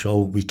time. So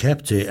we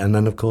kept it, and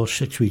then of course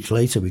 6 weeks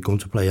later we're going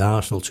to play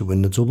Arsenal to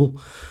win the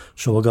double.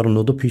 So I got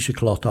another piece of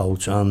cloth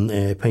out and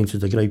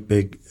painted a great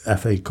big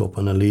FA Cup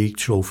and a league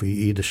trophy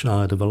either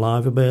side of a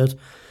liver bird,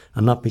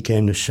 and that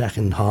became the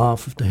second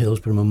half of the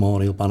Hillsborough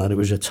Memorial banner. It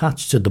was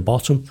attached to the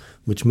bottom,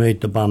 which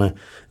made the banner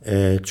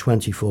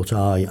 20 foot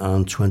high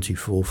and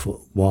 24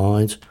 foot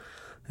wide.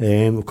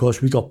 Of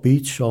course, we got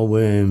beat, so,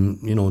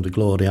 you know, the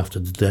glory after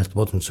the death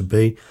wasn't to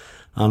be.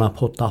 And I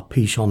put that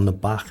piece on the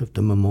back of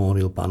the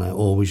memorial banner,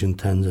 always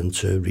intending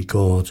to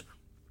record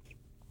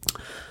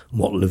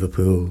what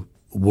Liverpool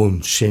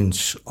won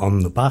since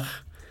on the back,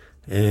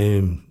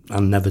 and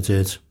never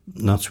did.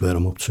 And that's where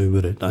I'm up to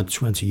with it.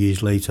 20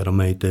 years later, I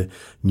made the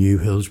new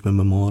Hillsborough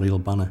Memorial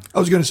banner. I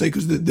was going to say,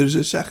 because there's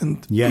a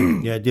second...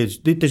 Yeah,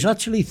 there's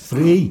actually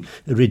 3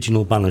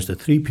 original banners. They're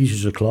 3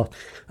 pieces of cloth,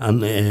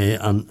 and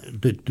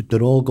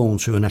they're all going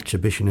to an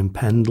exhibition in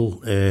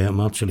Pendle. I'm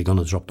actually going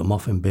to drop them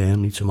off in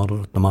Burnley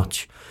tomorrow at the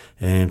match,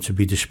 to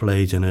be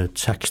displayed in a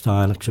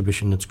textile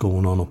exhibition that's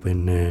going on up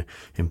in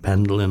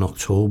Pendle in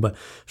October.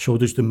 So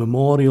there's the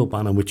memorial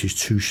banner, which is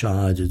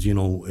 2-sided, you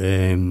know,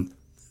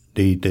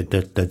 the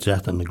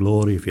death and the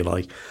glory, if you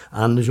like.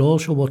 And there's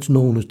also what's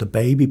known as the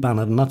baby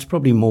banner, and that's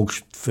probably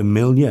most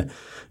familiar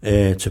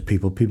to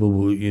people. People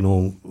who, you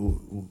know,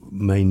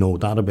 may know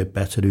that a bit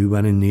better, who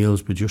went in the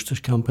Hillsborough Justice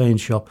Campaign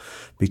shop,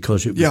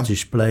 because it was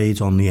displayed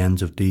on the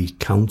end of the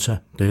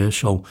counter there.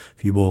 So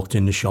if you walked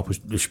in the shop,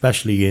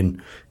 especially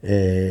in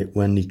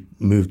when they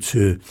moved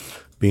to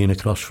being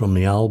across from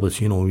the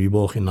Albert, you know, you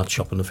walk in that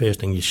shop and the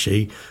first thing you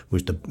see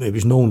was it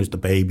was known as the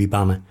baby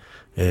banner.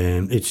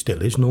 It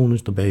still is known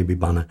as the baby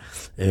banner.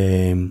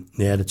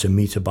 It's a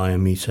metre by a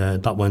metre.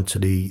 That went to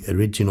the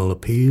original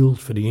appeal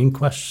for the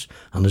inquests,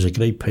 and there's a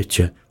great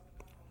picture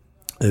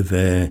of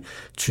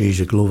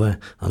Teresa Glover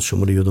and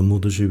some of the other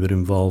mothers who were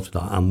involved,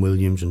 Anne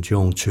Williams and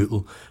Joan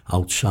Tootle,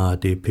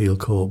 outside the appeal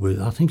court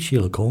with, I think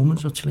Sheila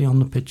Coleman's actually on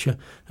the picture.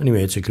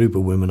 Anyway, it's a group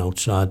of women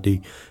outside the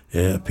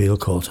appeal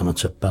court, and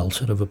it's a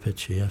belter of a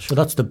picture, yeah. So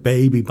that's the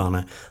baby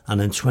banner, and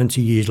then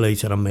 20 years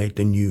later I made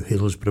the new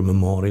Hillsborough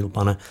Memorial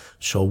banner.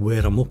 So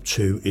where I'm up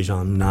to is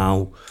I'm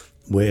now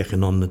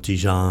working on the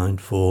design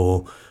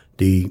for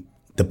the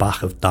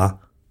back of that,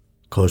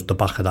 because the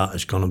back of that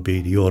is going to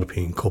be the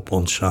European Cup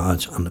one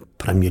side and the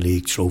Premier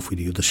League trophy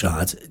the other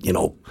side. You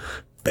know,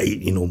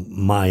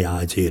 my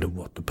idea of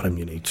what the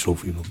Premier League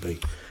trophy would be,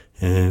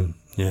 and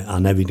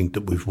everything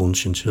that we've won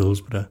since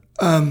Hillsborough.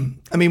 I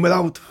mean,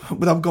 without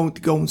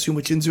going too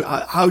much into it,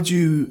 how do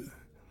you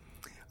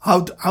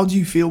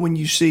feel when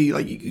you see,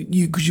 like,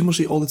 you because you must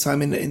see it all the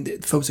time in the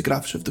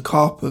photographs of the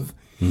Kop, of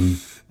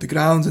the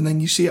grounds, and then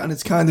you see it and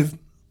it's kind of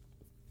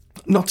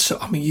not so.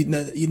 I mean,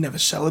 you'd never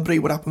celebrate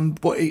what happened,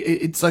 but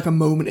it's like a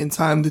moment in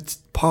time that's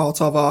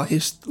part of our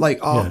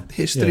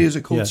history as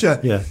a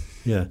culture.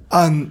 Yeah.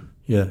 And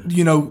Yeah.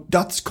 You know,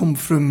 that's come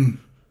from...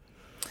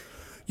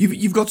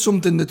 You've got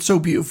something that's so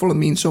beautiful and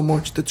means so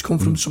much that's come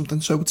from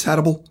something so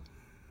terrible.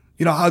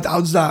 You know, how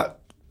does that...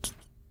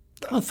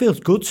 That feels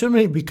good to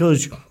me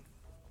because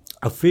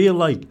I feel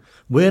like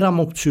where I'm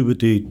up to with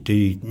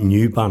the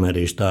new banner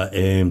is that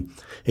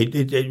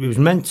it was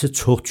meant to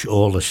touch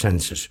all the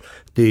senses.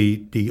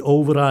 The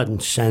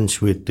overriding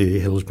sense with the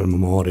Hillsborough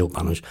Memorial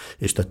banners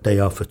is that they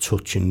are for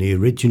touching. The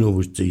original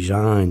was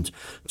designed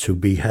to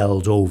be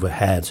held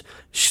overhead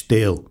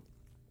still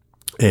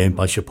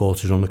by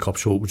supporters on the Kop,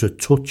 so it was a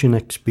touching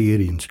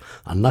experience,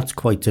 and that's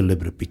quite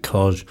deliberate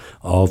because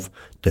of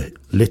the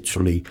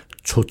literally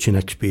touching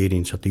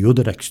experience at the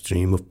other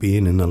extreme of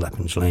being in the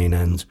Leppings Lane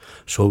end.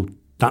 So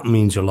that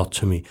means a lot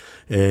to me.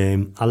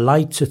 I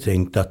like to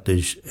think that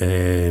there's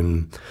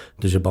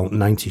about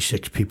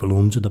 96 people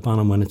under the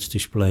banner when it's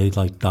displayed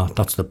like that.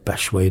 That's the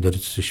best way that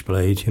it's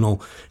displayed, you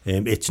know.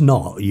 It's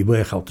not. You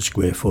work out the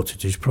square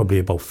footage. It's probably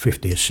about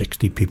 50 or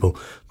 60 people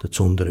that's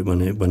under it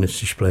when it's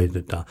displayed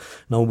like that.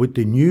 Now, with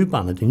the new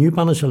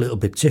banner's a little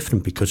bit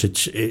different because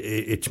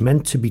it's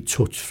meant to be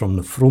touched from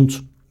the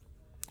front.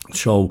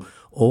 So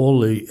all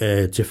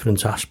the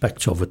different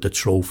aspects of it, the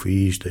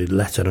trophies, the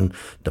lettering,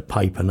 the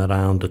piping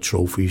around the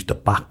trophies, the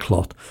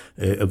backcloth,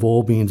 have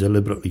all been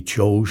deliberately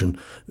chosen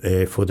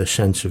for the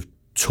sense of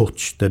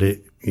touch that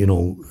it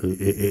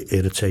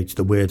irritates.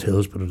 The word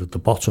Hillsborough at the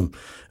bottom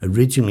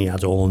originally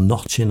had all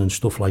notching and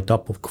stuff like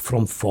that, but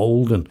from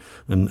folding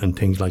and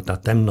things like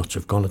that, them knots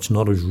have gone. It's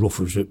not as rough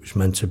as it was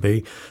meant to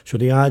be. So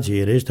the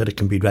idea is that it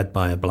can be read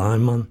by a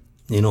blind man.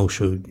 You know,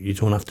 so you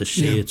don't have to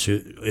see it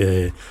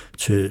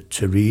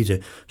to read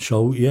it.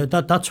 So yeah,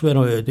 that's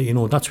where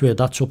that's where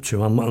that's up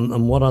to.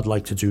 And what I'd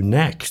like to do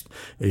next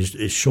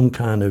is some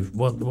kind of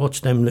what's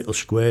them little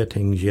square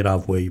things you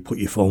have where you put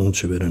your phone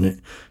to it and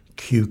it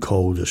Q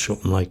code or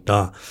something like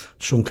that.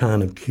 Some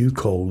kind of Q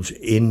codes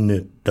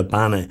in the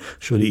banner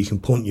so that you can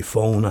point your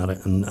phone at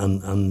it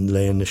and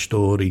learn the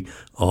story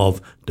of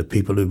the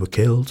people who were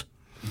killed.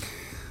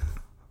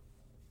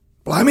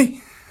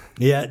 Blimey.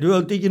 Yeah,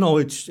 well, you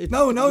know, that's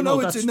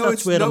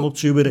where I'm up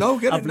to with it.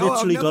 I've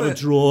literally got a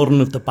drawing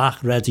of the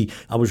back ready.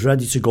 I was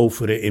ready to go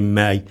for it in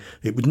May.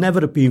 It would never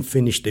have been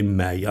finished in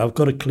May. I've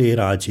got a clear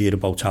idea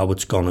about how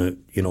it's gonna,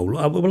 you know.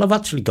 Well, I've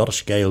actually got a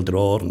scale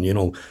drawing, you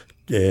know,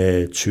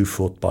 2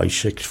 foot by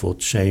 6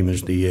 foot, same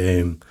as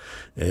the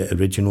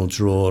original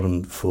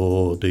drawing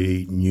for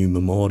the new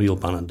memorial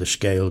banner, the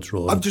scale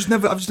drawing. I've just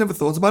never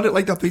thought about it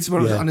like that, Peter.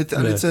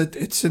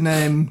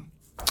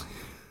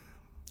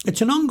 It's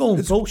an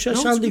ongoing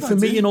process, Andy. For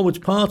me, you know, it's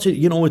part of,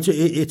 you know, it's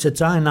a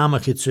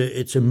dynamic, it's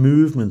a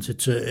movement,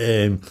 it's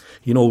a,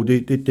 you know,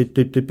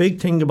 the big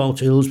thing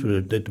about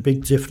Hillsborough, the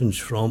big difference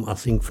from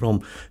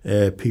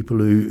people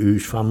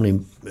whose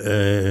family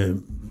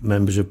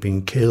members have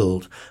been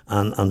killed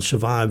and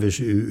survivors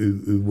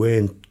who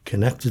weren't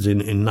connected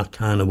in that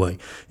kind of way,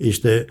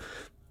 is that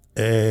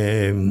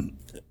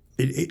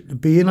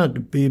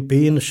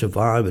being a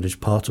survivor is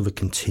part of a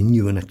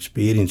continuing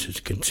experience. It's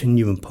a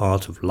continuing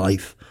part of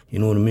life. You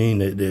know what I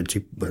mean?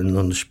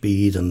 On the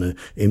speed and the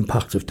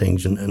impact of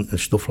things and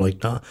stuff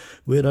like that.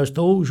 Whereas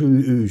those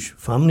whose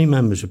family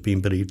members have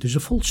been bereaved, there's a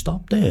full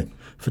stop there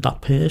for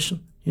that person.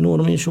 You know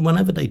what I mean? So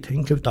whenever they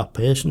think of that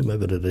person,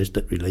 whoever it is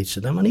that relates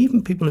to them, and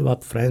even people who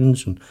had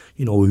friends and,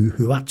 you know,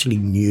 who actually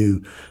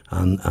knew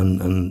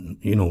and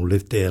you know,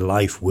 lived their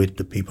life with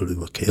the people who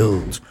were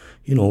killed,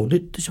 you know,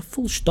 there's a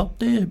full stop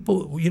there.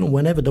 But, you know,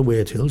 whenever the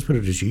word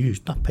Hillsborough is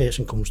used, that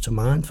person comes to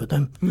mind for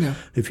them. Yeah.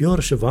 If you're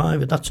a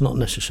survivor, that's not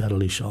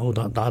necessarily so.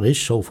 That is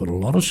so for a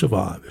lot of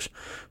survivors.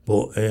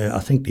 But I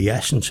think the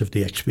essence of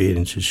the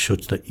experience is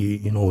such that,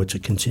 you know, it's a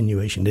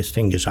continuation. This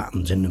thing has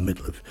happened in the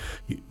middle of,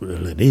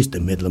 well, it is the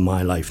middle of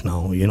my life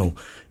now, you know.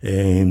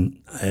 And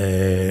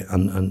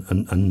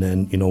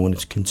then, you know, when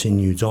it's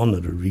continued on,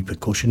 there are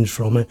repercussions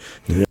from it.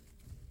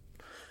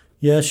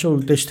 Yeah, so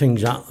this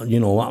thing's,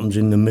 you know, happens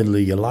in the middle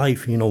of your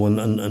life, you know,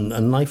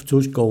 and life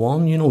does go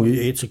on, you know.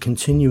 It's a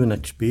continuing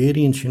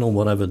experience, you know,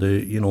 whatever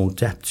the, you know,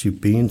 depths you've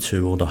been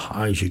to or the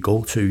highs you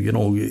go to, you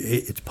know,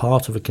 it's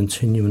part of a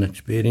continuing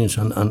experience.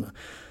 And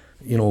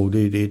you know,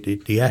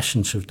 the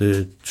essence of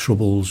the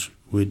troubles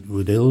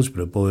with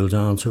Hillsborough boil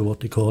down to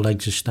what they call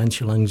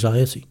existential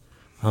anxiety.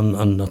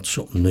 And that's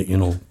something that, you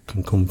know,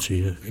 can come to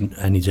you in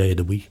any day of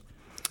the week.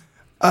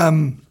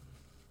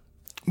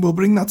 We'll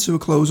bring that to a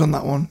close on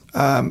that one.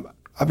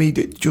 I mean,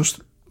 just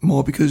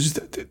more because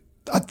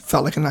I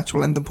felt like a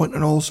natural ending point,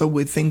 and also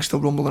with things still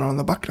rumbling around in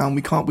the background,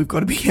 we've got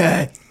to be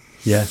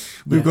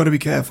we've got to be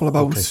careful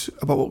about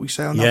what we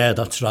say on that. Yeah,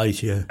 that's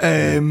right. Yeah.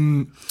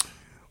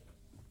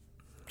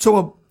 So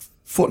a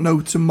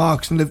footnote to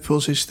Marks and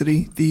Liverpool's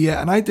history.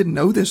 And I didn't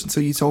know this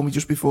until you told me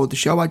just before the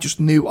show. I just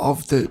knew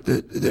of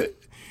the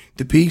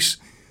piece.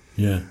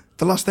 Yeah.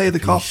 The Last Day of the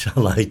Cop. Piece, I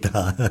like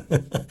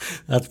that.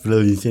 That's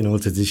brilliant, you know,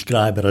 to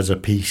describe it as a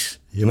piece,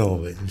 you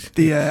know.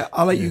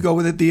 I'll let you go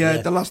with it.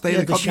 The Last Day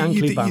of the Cop.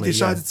 You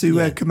decided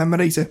to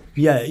commemorate it.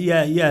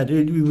 Yeah.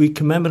 We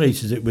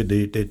commemorated it with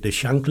the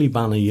Shankly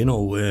banner, you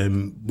know.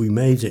 We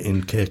made it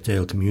in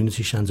Kirkdale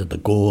Community Centre, the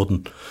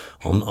Gordon,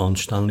 on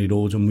Stanley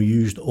Road, and we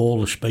used all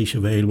the space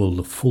available,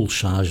 the full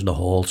size of the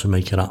hall, to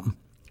make it happen.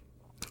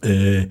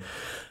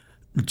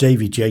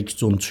 Davy Jake's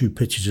done 2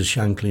 pictures of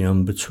Shankly,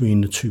 and between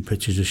the 2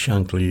 pictures of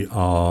Shankly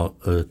are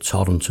a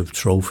torrent of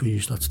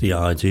trophies. That's the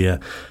idea.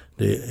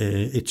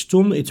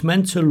 It's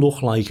meant to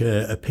look like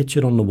a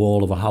picture on the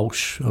wall of a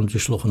house. I'm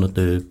just looking at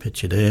the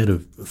picture there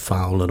of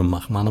Fowler and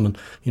McManaman.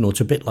 You know,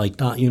 it's a bit like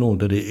that, you know,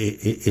 that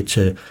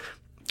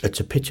it's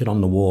a picture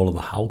on the wall of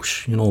a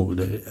house, you know.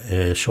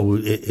 So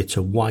it's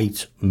a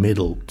white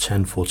middle,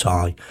 10 foot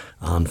high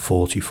and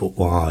 40 foot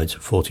wide,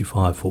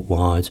 45 foot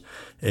wide,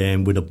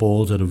 with a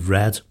border of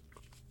red,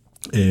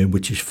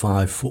 which is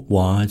 5 foot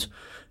wide,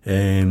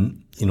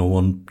 you know,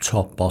 on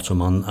top,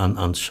 bottom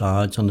and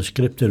sides. And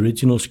the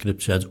original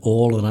script says,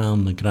 all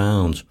around the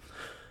ground,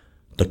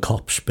 the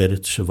cop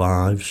spirit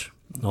survives.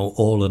 Now,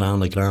 all around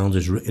the ground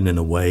is written in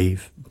a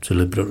wave,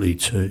 deliberately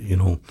to, you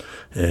know,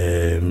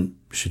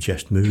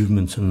 suggest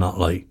movement and that,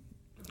 like.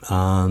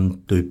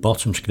 And the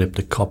bottom script,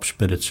 the cop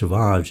spirit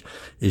survives,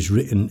 is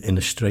written in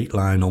a straight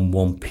line on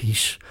one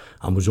piece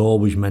and was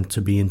always meant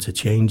to be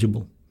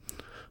interchangeable.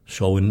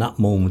 So in that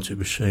moment, it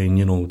was saying,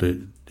 you know,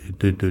 the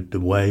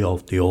way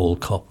of the old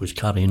cop was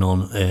carrying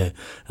on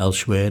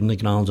elsewhere in the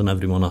ground, and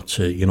everyone had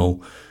to, you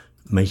know,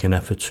 make an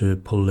effort to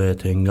pull their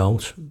thing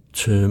out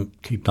to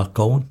keep that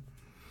going.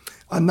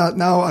 And that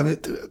now, I mean,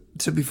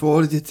 to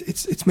before,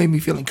 it's made me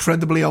feel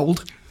incredibly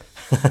old.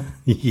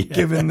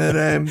 Given that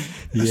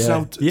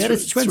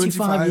it's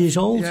 25 years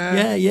old.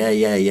 Yeah.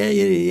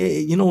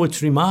 You know,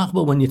 it's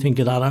remarkable when you think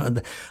of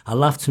that. I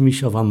laugh to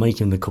myself. I'm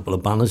making a couple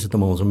of banners at the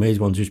moment. I made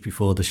one just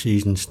before the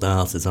season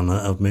started, and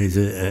I've made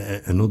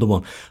another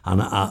one.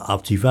 And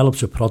I've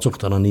developed a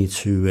product that I need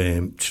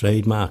to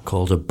trademark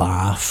called a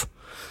bath.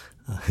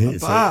 A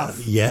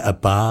bath? A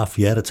bath.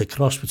 Yeah, it's a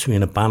cross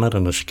between a banner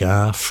and a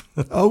scarf.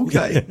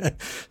 Okay.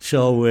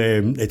 So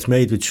it's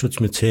made with such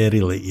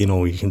material that, you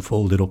know, you can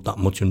fold it up that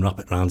much and wrap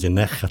it around your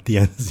neck at the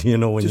end, you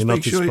know, when you're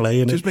not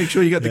displaying it. Just make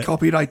sure you get the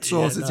copyright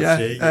sorted,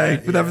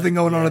 with everything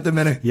going on at the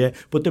minute. Yeah,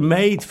 but they're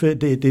made for,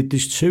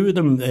 there's 2 of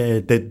them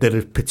that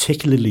are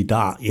particularly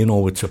that, you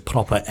know, it's a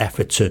proper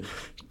effort to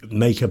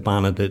make a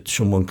banner that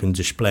someone can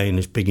display and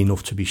is big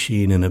enough to be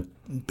seen in a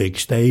big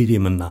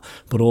stadium and that,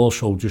 but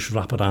also just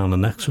wrap it around the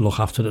neck to look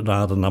after it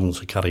rather than having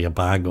to carry a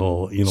bag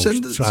or, you know,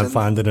 try and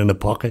find it in a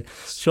pocket.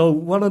 So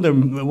one of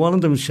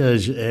them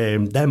says,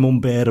 them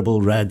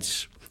unbearable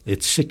reds.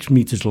 It's 6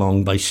 metres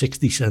long by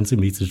 60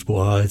 centimetres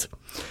wide.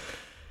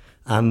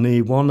 And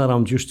the one that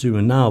I'm just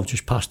doing now, I've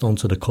just passed on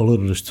to the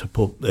colourist to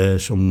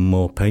put some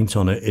more paint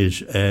on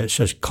it,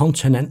 says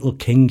Continental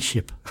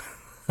Kingship.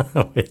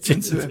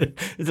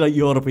 It's like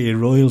European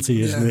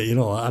royalty, isn't it? You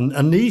know, and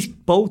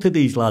both of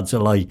these lads are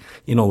like,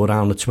 you know,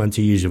 around the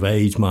 20 years of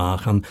age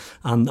mark, and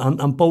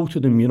both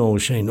of them, you know,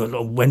 saying,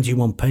 when do you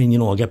want pain? You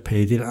know, I get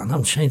paid. And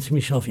I'm saying to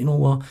myself, you know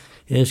what?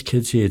 Here's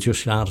kids here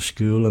just out of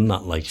school and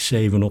that, like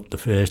saving up the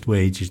first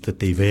wages that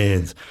they've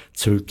earned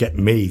to get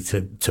me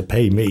to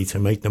pay me to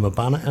make them a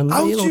banner, and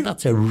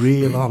that's a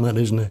real honour,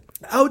 isn't it?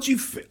 How do you?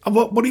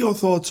 What are your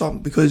thoughts on?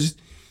 Because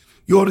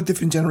you're a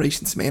different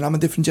generation to me, and I'm a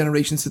different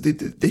generation to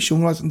this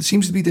young lad. And there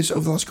seems to be this,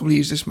 over the last couple of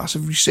years, this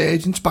massive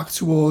resurgence back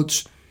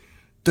towards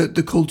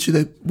the culture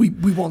that we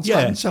once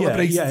had and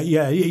celebrated.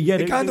 Yeah.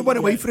 It kind of went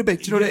away for a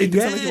bit. Do you know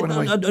what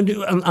I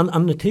mean?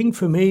 And the thing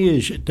for me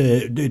is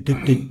they're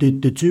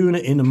doing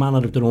it in a manner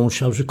of their own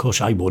selves. Of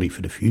course, I worry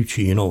for the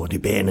future, you know, they're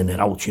burning it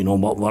out, you know,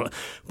 what.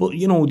 But,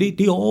 you know,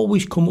 they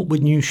always come up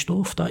with new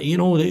stuff that, you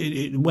know,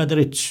 whether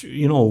it's,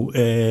 you know,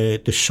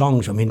 the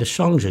songs. I mean, the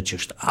songs are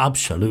just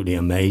absolutely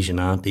amazing,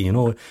 aren't they? You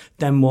know,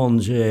 them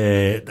ones,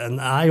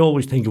 and I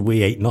always think of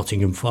We Ain't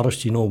Nottingham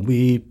Forest, you know,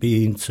 we've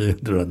been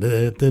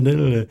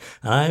to...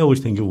 I always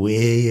think of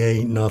We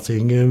Ain't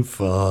Nottingham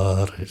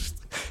Forest.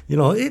 You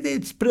know,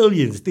 it's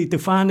brilliant. They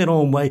find their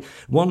own way.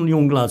 One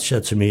young lad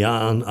said to me,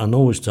 I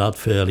know his dad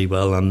fairly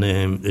well, and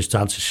his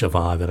dad's a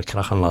survivor, a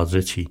cracking lad,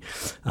 Richie.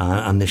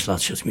 And this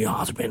lad said to me,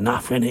 it's a bit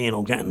naff, innit, you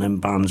know, getting them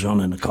bands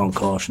on in the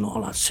concourse and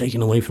all that's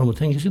taken away from the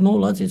thing. I said, no,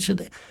 lads, it's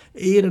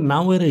here and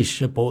now it is,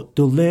 but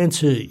they'll learn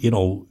to, you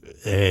know,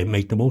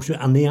 make the most of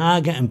it, and they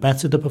are getting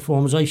better, the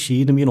performers. I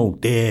see them, you know,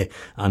 there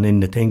and in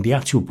the thing, the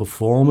actual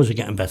performers are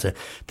getting better.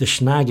 The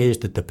snag is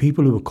that the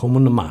people who are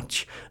coming to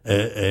match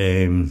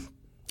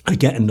are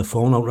getting the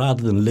phone out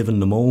rather than living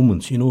the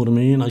moment, you know what I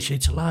mean? I say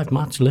it's a live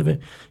match, live it,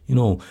 you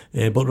know,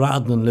 but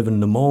rather than living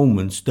the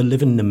moments, they're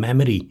living the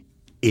memory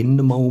in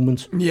the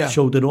moment. Yeah.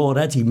 So they're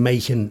already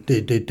making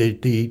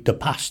the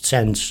past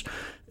tense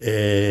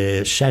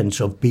sense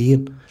of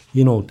being.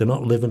 You know, they're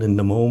not living in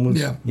the moment.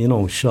 Yeah. You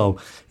know, so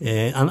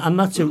and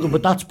that's it.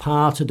 But that's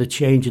part of the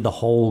change of the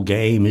whole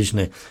game, isn't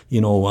it?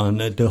 You know,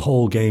 and the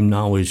whole game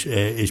now is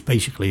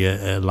basically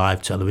a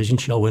live television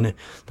show, isn't it?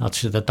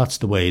 That's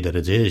the way that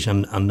it is.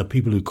 And the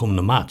people who come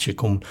to match, a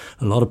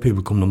lot of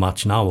people come to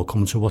match now are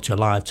coming to watch a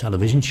live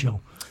television show.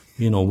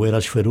 You know,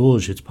 whereas for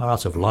us, it's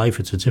part of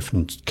life. It's a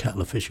different kettle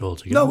of fish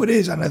altogether. No, it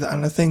is, and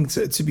I think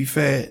to be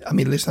fair, I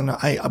mean, listen,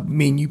 I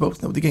mean, you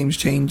both know the game's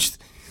changed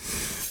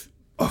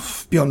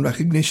beyond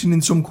recognition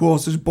in some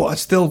quarters, but I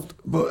still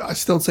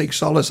take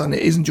solace, and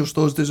it isn't just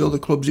us. There's other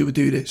clubs who would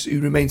do this,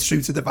 who remain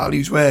true to the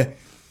values where.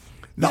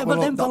 But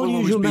them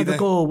values will never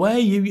go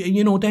away.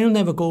 You know, they'll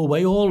never go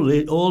away.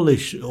 All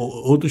this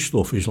other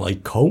stuff is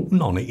like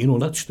coating on it. You know,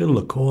 that's still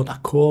the core.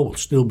 That core will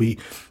still be,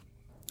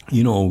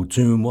 you know,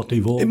 doing what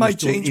they've always done. It might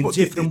done change, in but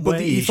different the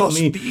ways. ethos,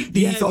 the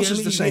ethos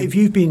is the same. If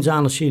you've been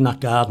down and seen that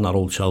garden at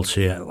Old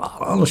Chelsea,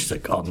 honest to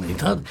God,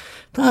 mate,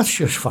 that's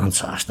just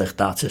fantastic,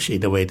 that, to see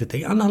the way that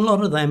they... And a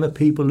lot of them are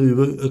people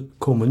who are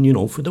coming, you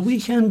know, for the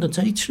weekend, the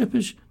day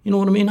trippers. You know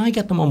what I mean? I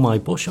get them on my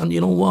bus, and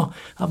you know what? I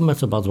haven't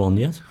met a bad one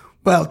yet.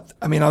 Well,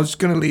 I mean, I was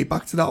going to lead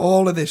back to that,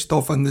 all of this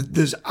stuff, and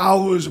there's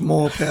hours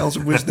more pearls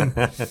of wisdom.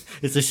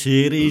 It's a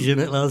series, isn't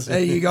it, lads? There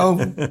you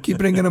go. Keep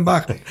bringing them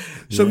back.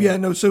 So,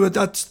 so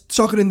that's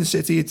Soccer in the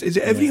City. Is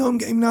it every home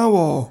game now,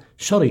 or...?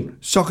 Sorry?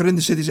 Soccer in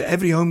the City, is it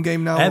every home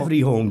game now?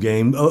 Every home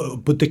game,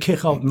 but the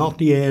kick-off, not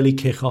the early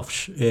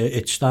kick-offs.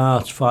 It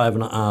starts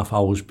 5.5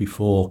 hours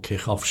before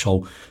kick-off,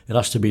 so it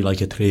has to be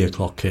like a 3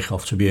 o'clock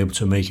kick-off to be able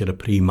to make it a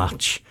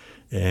pre-match.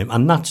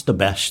 And that's the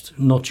best,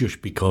 not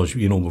just because,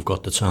 you know, we've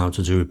got the time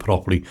to do it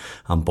properly,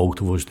 and both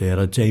of us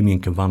there.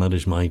 Damien Cavanagh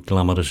is my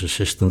glamorous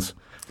assistant.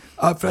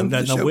 Friend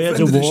of the show, words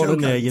of war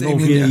in there, you know,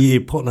 if you're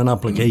putting an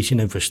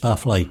application in for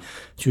stuff, like,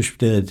 just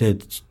they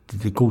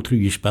go through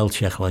your spell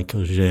check, like,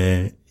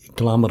 because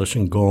glamorous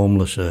and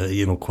gormless are,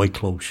 you know, quite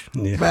close.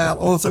 Yeah. Well,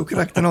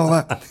 autocorrect and all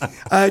that.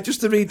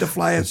 Just to read the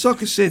flyer,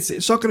 Soccer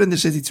in the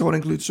City tour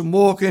includes some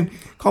walking,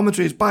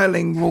 commentary is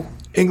bilingual,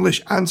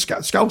 English and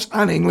Scouse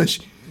and English.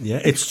 Yeah,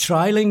 it's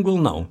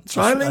trilingual now.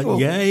 Trilingual?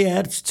 Yeah,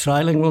 it's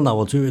trilingual now.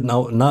 I'll do it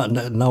now.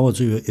 Now I'll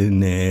do it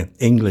in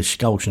English,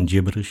 Scouse and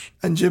gibberish.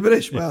 And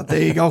gibberish, well,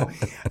 there you go. So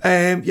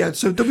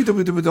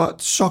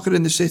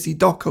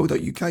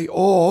www.soccerinthecity.co.uk,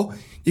 or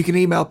you can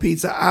email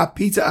Peter at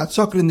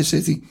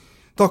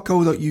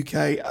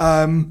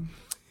soccerinthecity.co.uk.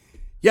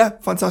 Yeah,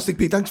 fantastic,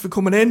 Pete. Thanks for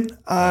coming in.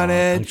 And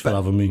thanks for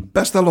having me.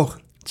 Best of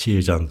luck.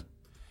 Cheers, Anne.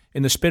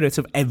 In the spirit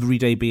of every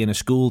day being a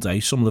school day,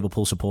 some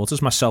Liverpool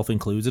supporters, myself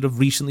included, have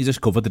recently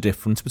discovered the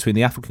difference between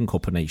the African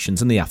Cup of Nations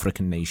and the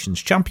African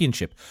Nations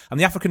Championship. And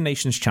the African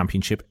Nations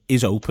Championship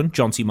is open.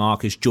 John T.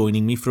 Mark is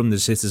joining me from The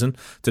Citizen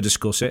to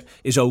discuss it.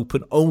 Is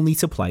open only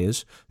to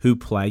players who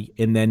play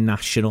in their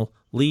national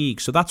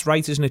league. So that's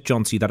right, isn't it,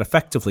 John T., that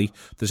effectively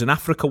there's an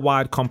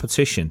Africa-wide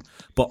competition,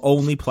 but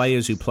only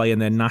players who play in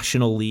their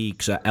national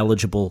leagues are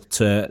eligible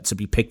to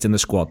be picked in the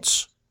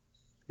squads?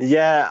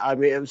 Yeah, I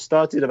mean, it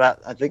started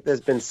I think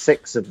there's been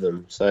 6 of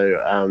them.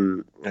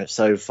 So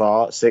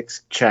far,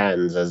 6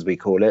 Chans, as we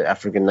call it.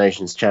 African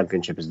Nations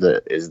Championship is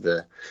what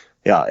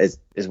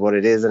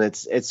it is. And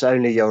it's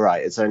only, you're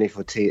right, it's only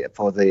for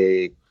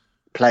the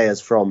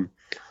players from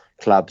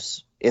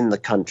clubs in the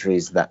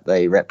countries that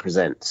they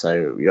represent.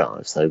 So,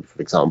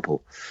 for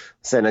example,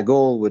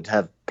 Senegal would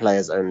have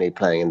players only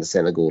playing in the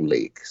Senegal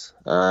leagues.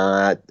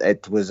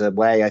 It was a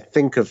way, I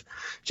think, of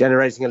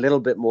generating a little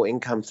bit more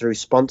income through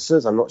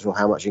sponsors. I'm not sure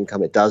how much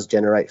income it does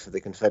generate for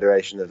the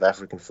Confederation of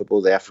African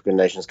Football. The African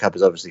Nations Cup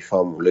is obviously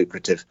far more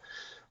lucrative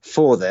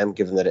for them,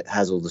 given that it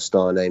has all the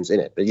star names in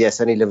it. But yes,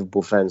 any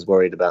Liverpool fans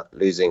worried about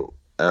losing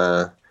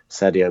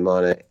Sadio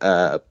Mane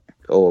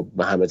or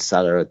Mohamed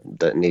Salah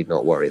need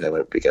not worry. They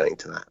won't be going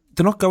to that.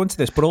 They're not going to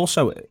this, but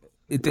also, I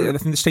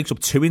think this takes up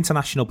 2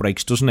 international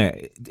breaks, doesn't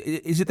it?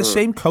 Is it the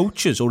same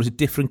coaches, or is it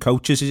different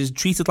coaches? Is it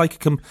treated like a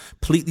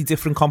completely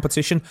different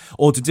competition,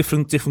 or do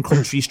different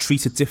countries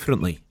treat it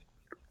differently?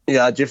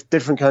 Yeah,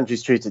 different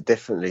countries treat it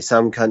differently.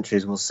 Some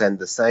countries will send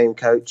the same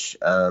coach,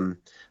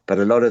 but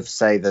a lot of,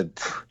 say, the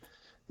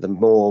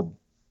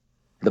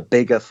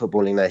bigger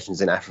footballing nations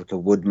in Africa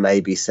would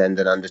maybe send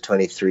an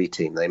under-23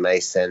 team. They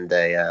may send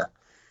a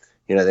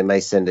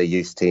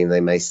youth team. They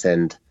may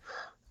send.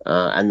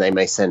 And they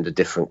may send a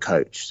different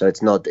coach. So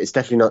it's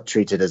definitely not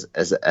treated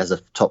as a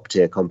top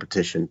tier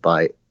competition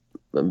by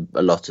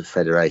a lot of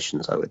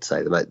federations, I would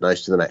say.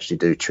 Most of them actually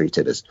do treat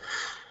it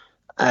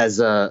as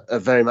a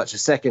very much a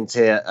second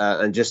tier.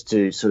 And just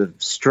to sort of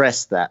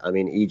stress that, I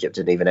mean, Egypt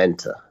didn't even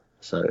enter.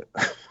 So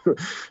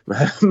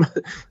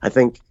I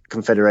think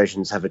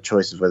confederations have a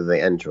choice of whether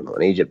they enter or not.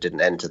 And Egypt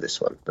didn't enter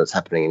this one. That's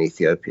happening in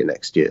Ethiopia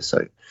next year.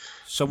 So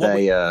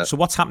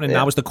what's happening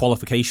now is the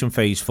qualification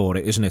phase for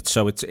it, isn't it?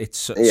 So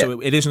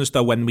so it isn't as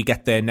though when we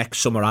get there next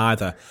summer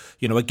either.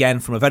 You know, again,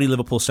 from a very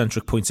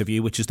Liverpool-centric point of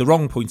view, which is the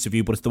wrong point of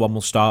view, but it's the one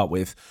we'll start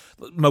with.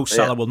 Mo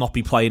Salah will not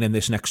be playing in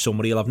this next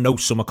summer. He'll have no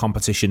summer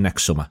competition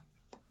next summer.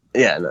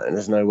 Yeah, no,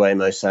 there's no way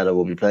Mo Salah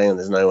will be playing, and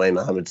there's no way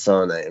Mohamed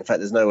Sané. In fact,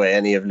 there's no way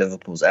any of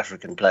Liverpool's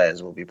African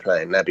players will be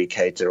playing, Naby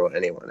Keita or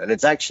anyone. And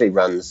it actually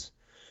runs,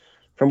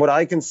 from what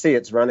I can see,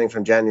 it's running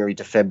from January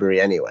to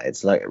February anyway.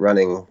 It's like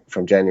running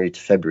from January to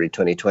February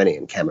 2020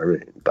 in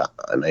Cameroon, but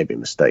I may be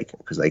mistaken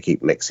because they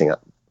keep mixing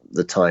up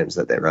the times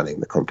that they're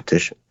running the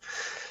competition.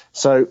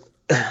 So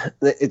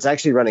it's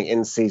actually running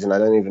in season. I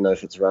don't even know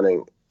if it's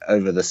running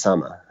over the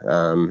summer.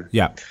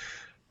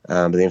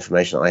 But the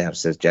information I have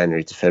says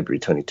January to February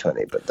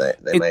 2020, but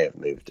they may have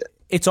moved it.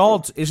 It's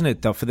odd, isn't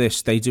it, that for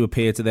this they do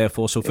appear to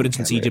therefore. So, for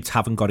instance, Egypt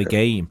haven't got a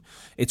game.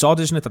 It's odd,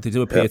 isn't it, that they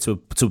do appear to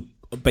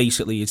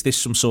basically. Is this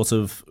some sort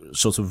of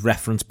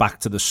reference back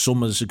to the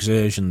summer's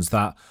exertions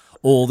that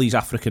all these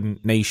African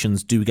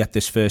nations do get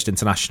this first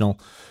international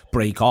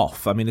break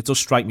off? I mean, it does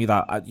strike me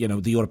that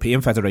the European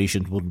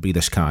Federation wouldn't be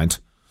this kind.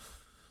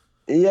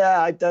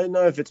 Yeah, I don't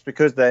know if it's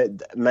because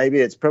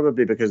it's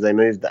probably because they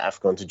moved the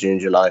AFCON to June,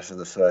 July for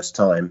the first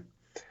time.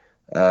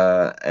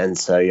 And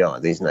so,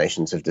 these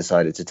nations have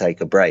decided to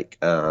take a break.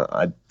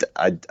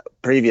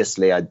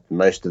 Previously,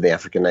 most of the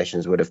African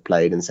nations would have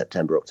played in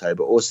September,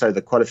 October. Also,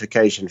 the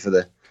qualification for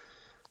the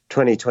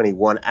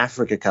 2021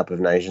 Africa Cup of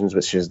Nations,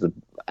 which is the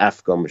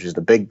AFCON, which is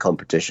the big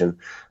competition,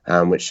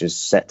 which is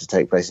set to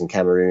take place in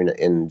Cameroon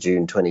in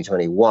June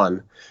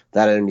 2021.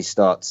 That only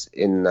starts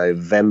in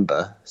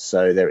November.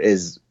 So there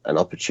is an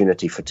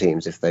opportunity for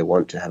teams, if they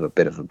want to have a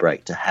bit of a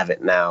break, to have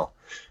it now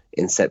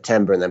in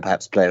September and then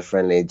perhaps play a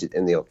friendly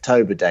in the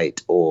October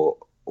date or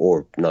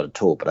not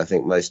at all. But I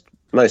think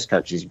most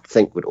countries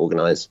would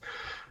organise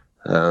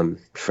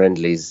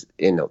friendlies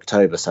in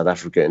October. South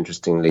Africa,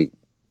 interestingly,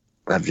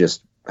 have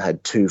just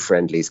had 2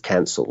 friendlies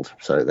cancelled,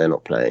 so they're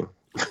not playing.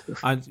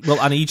 And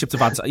Egypt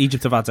have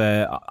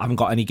haven't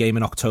got any game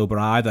in October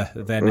either.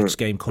 Their next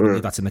game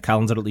currently that's in the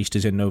calendar at least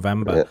is in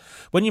November. Yeah.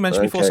 When you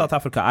mentioned before South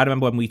Africa, I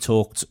remember when we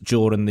talked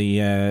during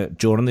the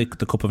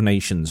Cup of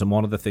Nations, and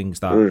one of the things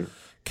that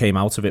came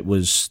out of it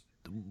was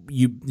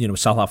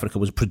South Africa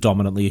was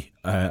predominantly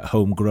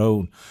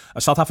homegrown.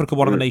 Is South Africa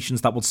one of the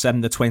nations that will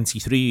send the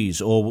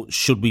 23s, or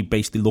should we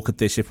basically look at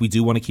this, if we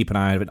do want to keep an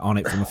eye on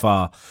it from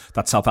afar,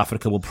 that South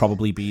Africa will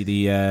probably be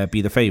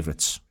the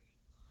favourites?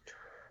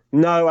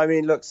 No, I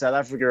mean, look, South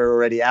Africa are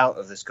already out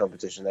of this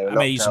competition. They were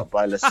knocked out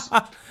by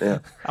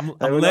I'm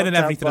learning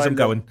everything as I'm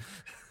going.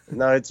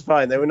 No, it's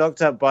fine. They were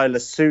knocked out by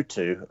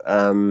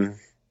Lesotho,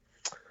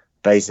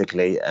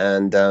 basically,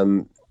 and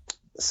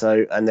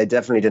they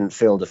definitely didn't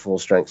field a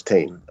full-strength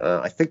team.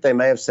 I think they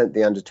may have sent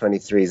the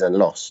under-23s and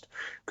lost,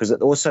 because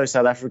also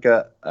South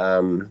Africa,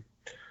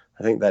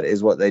 I think that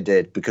is what they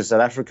did, because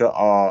South Africa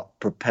are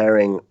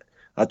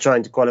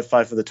trying to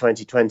qualify for the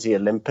 2020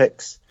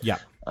 Olympics. Yeah.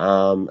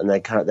 And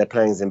they're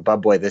playing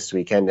Zimbabwe this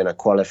weekend in a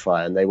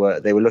qualifier, and they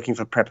were looking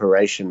for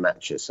preparation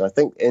matches. So I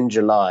think in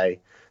July,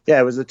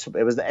 it was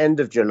the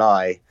end of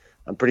July.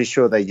 I'm pretty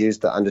sure they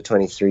used the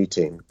under-23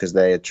 team because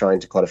they are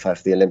trying to qualify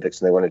for the Olympics,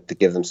 and they wanted to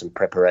give them some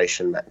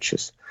preparation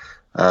matches.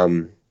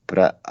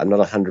 But I'm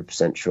not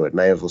 100% sure. It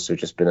may have also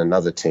just been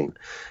another team,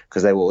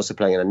 because they were also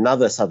playing in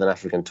another Southern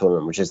African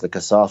tournament, which is the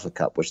COSAFA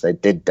Cup, which they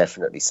did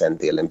definitely send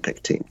the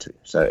Olympic team to.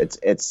 So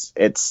it's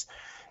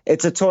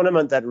a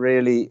tournament that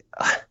really.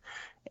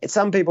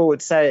 Some people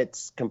would say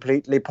it's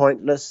completely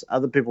pointless.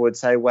 Other people would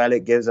say, well,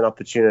 it gives an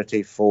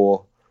opportunity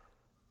for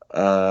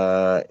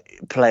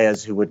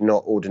players who would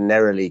not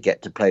ordinarily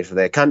get to play for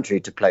their country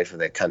to play for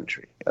their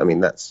country. I mean,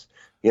 that's,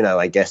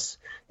 I guess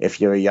if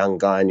you're a young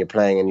guy and you're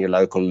playing in your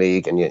local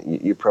league, and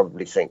you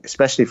probably think,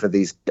 especially for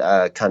these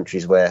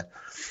countries where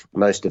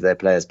most of their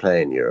players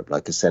play in Europe,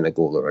 like a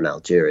Senegal or an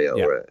Algeria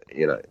or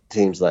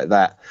teams like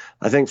that,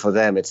 I think for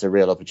them it's a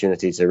real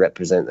opportunity to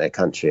represent their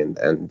country,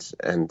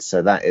 and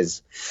so that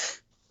is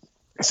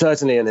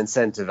certainly an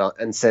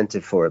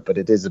incentive for it, but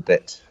it is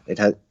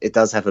it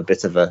does have a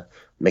bit of a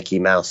Mickey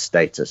Mouse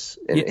status.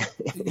 I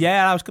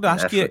was going to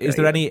ask you, is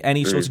there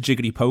any sort of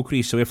jiggery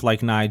pokery? So if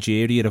like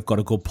Nigeria have got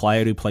a good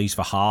player who plays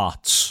for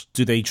Hearts,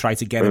 do they try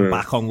to get him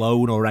back on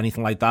loan or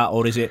anything like that,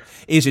 or is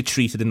it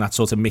treated in that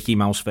sort of Mickey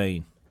Mouse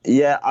vein?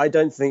 Yeah, I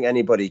don't think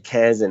anybody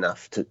cares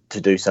enough to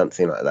do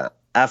something like that.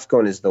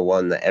 AFCON is the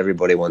one that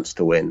everybody wants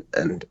to win,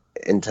 and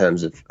in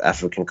terms of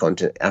African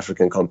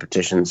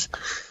competitions.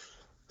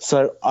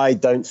 So I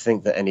don't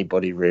think that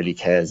anybody really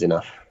cares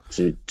enough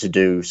to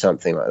do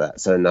something like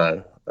that. So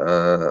no,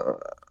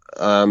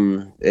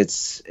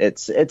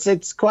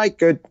 it's quite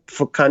good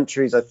for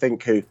countries, I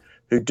think, who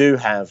do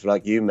have,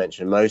 like you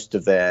mentioned, most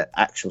of their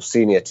actual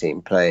senior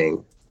team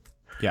playing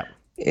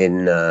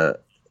in their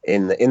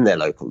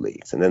local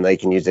leagues, and then they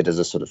can use it as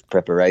a sort of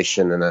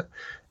preparation and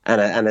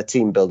a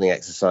team building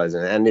exercise.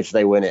 And if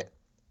they win it,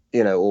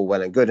 all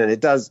well and good. And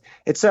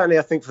it's certainly,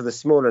 I think, for the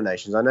smaller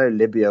nations. I know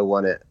Libya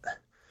won it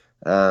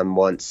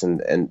once,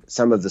 and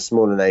some of the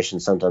smaller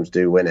nations sometimes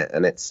do win it,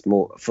 and it's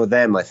more for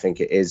them. I think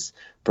it is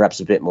perhaps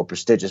a bit more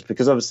prestigious,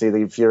 because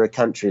obviously if you're a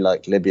country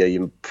like Libya,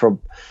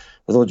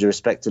 with all due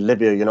respect to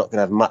Libya, you're not going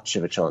to have much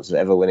of a chance of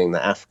ever winning the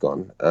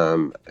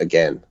AFCON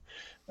again.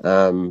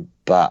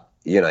 But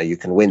you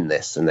can win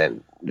this, and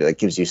then it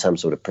gives you some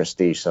sort of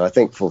prestige. So I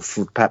think for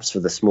perhaps for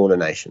the smaller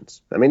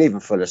nations, I mean, even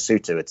for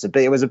Lesotho,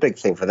 it was a big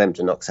thing for them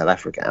to knock South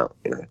Africa out.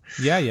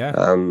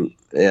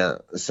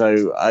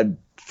 So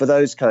for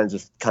those kinds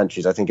of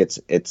countries, I think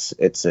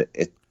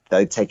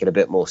they take it a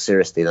bit more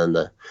seriously than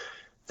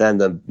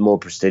the more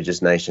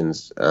prestigious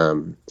nations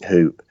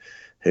who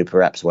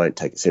perhaps won't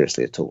take it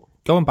seriously at all.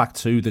 Going back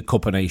to the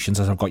Cup of Nations,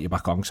 as I've got you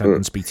back on, because I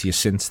haven't speak to you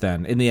since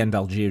then. In the end,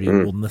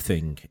 Algeria won the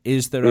thing.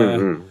 Is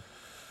there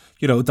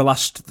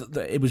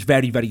it was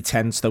very, very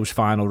tense, those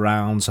final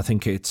rounds. I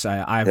think it's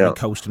Ivory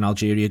Coast and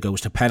Algeria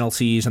goes to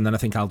penalties, and then I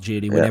think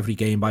Algeria win every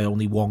game by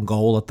only 1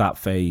 goal at that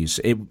phase.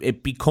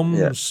 It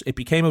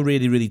became a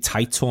really, really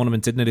tight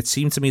tournament, didn't it? It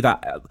seemed to me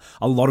that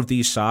a lot of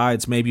these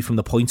sides, maybe from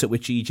the point at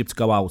which Egypt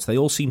go out, they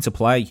all seem to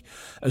play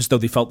as though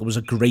they felt there was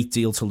a great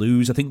deal to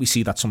lose. I think we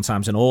see that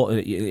sometimes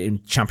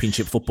in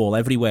championship football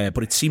everywhere,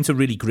 but it seemed to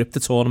really grip the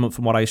tournament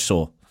from what I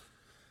saw.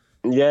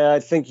 Yeah, I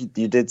think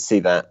you did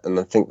see that, and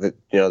I think that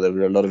there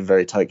were a lot of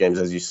very tight games,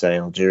 as you say.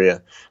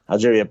 Algeria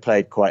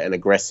played quite an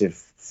aggressive,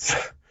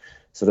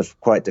 sort of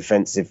quite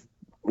defensive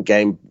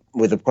game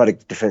with quite a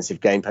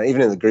defensive game plan.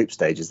 Even in the group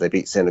stages, they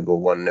beat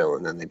Senegal 1-0,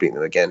 and then they beat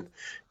them again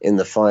in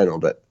the final.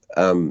 But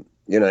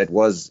it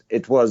was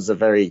a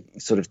very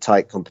sort of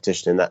tight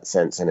competition in that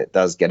sense, and it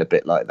does get a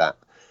bit like that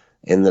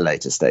in the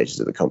later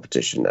stages of the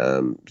competition.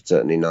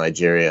 Certainly,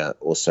 Nigeria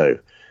also.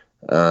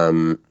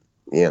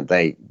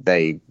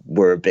 They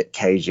were a bit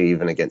cagey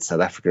even against South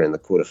Africa in the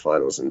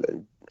quarterfinals,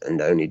 and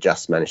only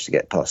just managed to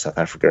get past South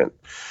Africa. And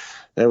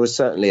there was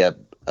certainly it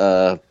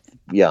was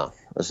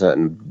a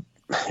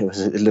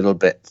little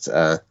bit.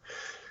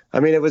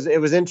 It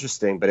was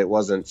interesting, but it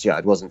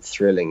wasn't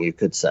thrilling, you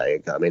could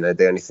say. I mean,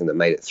 the only thing that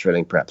made it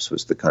thrilling perhaps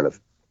was the kind of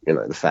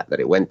the fact that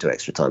it went to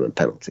extra time and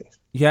penalties.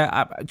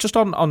 Yeah, just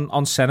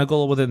on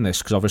Senegal within this,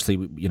 because obviously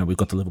we've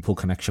got the Liverpool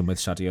connection with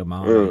Sadio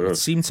Mane. It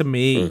seemed to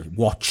me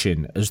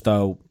watching as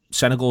though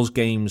Senegal's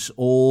games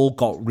all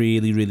got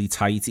really, really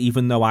tight,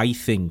 even though I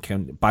think,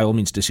 and by all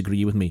means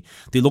disagree with me,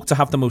 they look to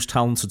have the most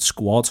talented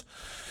squad.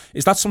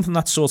 Is that something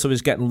that sort of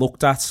is getting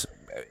looked at?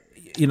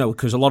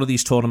 Because a lot of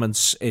these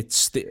tournaments,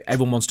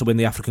 everyone wants to win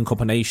the African Cup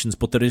of Nations,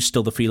 but there is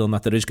still the feeling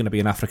that there is going to be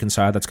an African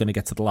side that's going to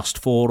get to the last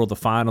 4 or the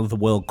final of the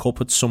World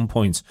Cup at some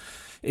point.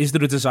 Is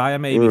there a desire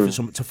maybe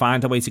to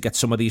find a way to get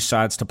some of these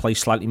sides to play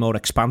slightly more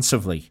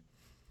expansively?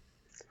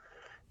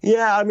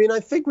 Yeah, I mean,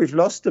 I think we've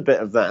lost a bit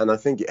of that, and I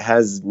think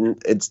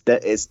it's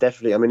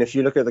definitely. I mean, if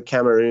you look at the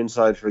Cameroon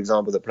side, for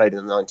example, that played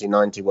in the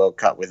 1990 World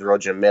Cup with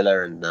Roger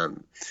Miller, and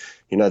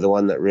the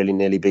one that really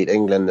nearly beat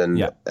England, and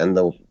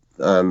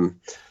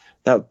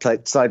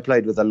that side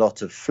played with a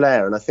lot of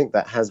flair, and I think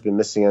that has been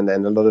missing, and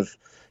a lot of,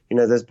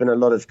 there's been a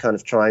lot of kind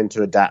of trying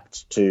to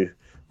adapt to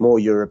more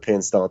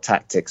European style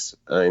tactics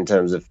in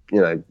terms of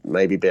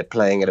maybe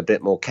playing it a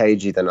bit more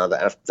cagey than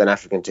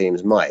African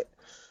teams might.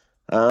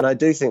 And I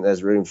do think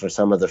there's room for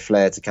some of the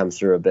flair to come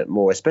through a bit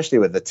more, especially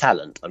with the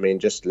talent. I mean,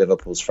 just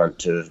Liverpool's front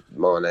two of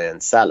Mane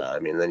and Salah. I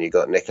mean, then you've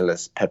got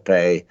Nicolas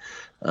Pepe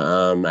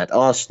at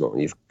Arsenal,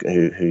 it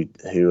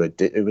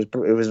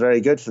was very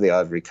good for the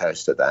Ivory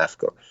Coast at the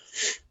AFCON.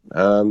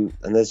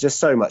 And there's just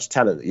so much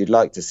talent that you'd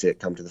like to see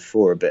it come to the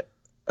fore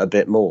a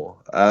bit more.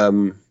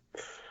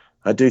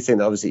 I do think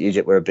that obviously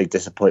Egypt were a big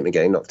disappointment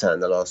getting knocked out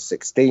in the last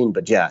 16,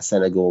 but yeah,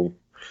 Senegal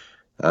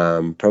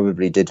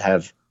probably did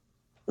have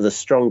the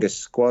strongest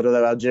squad,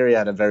 although Algeria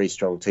had a very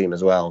strong team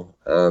as well.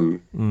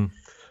 Riyad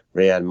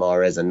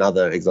Mahrez,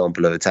 another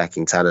example of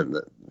attacking talent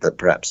that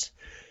perhaps,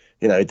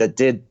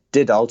 that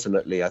did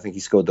ultimately, I think he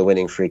scored the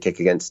winning free kick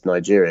against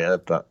Nigeria,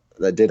 but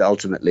that did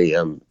ultimately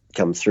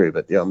come through.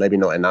 But maybe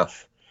not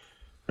enough.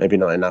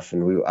 And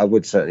I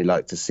would certainly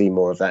like to see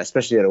more of that,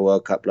 especially at a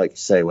World Cup, like you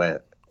say,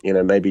 where,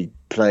 maybe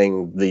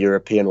playing the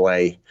European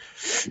way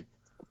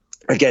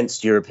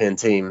against European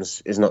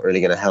teams is not really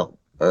going to help.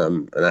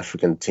 And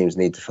African teams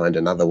need to find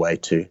another way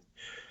to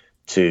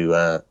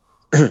win,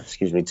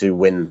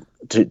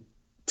 to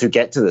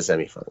get to the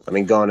semi-final. I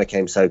mean, Ghana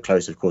came so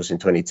close, of course, in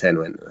 2010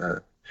 when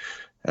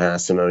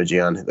Samoa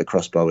Gyan hit the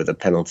crossbar with a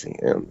penalty.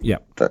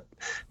 But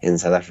in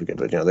South Africa,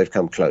 but they've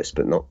come close,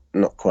 but not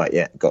quite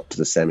yet got to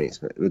the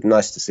semis. It was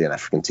nice to see an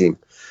African team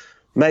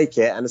make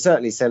it, and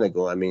certainly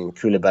Senegal. I mean,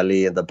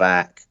 Koulibaly at the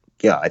back.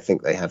 Yeah, I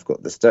think they have got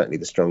certainly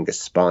the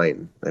strongest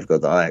spine. They've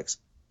got the Ajax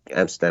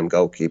Amsterdam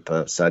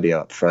goalkeeper, Sadio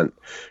up front,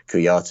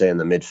 Kouyaté in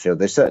the midfield.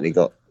 They've certainly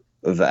got,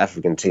 of the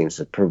African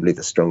teams, probably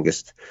the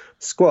strongest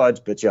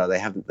squad. But they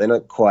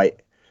haven't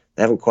quite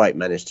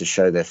managed to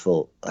show their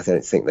full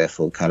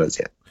colours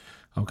yet.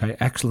 Okay,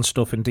 excellent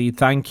stuff indeed.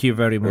 Thank you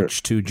very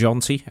much to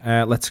Jonty.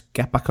 Let's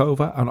get back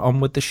over and on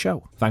with the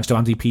show. Thanks to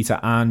Andy, Peter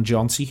and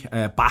Jonty.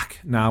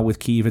 Back now with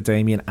Kiva,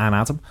 Damien and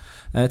Adam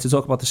to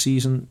talk about the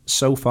season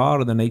so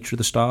far and the nature of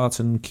the start.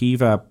 And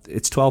Kiva,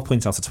 it's 12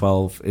 points out of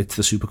 12. It's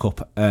the Super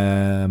Cup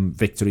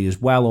victory as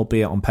well,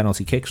 albeit on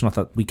penalty kicks. Not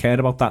that we cared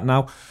about that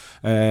now.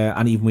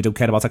 And even we don't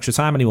care about extra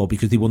time anymore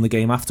because they won the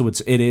game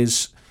afterwards. It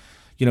is,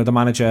 the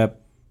manager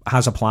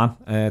has a plan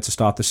to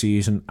start the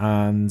season,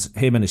 and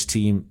him and his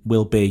team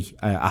will be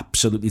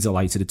absolutely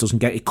delighted.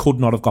 It could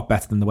not have got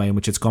better than the way in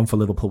which it's gone for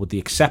Liverpool, with the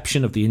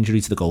exception of the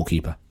injury to the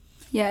goalkeeper.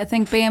 Yeah, I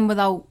think being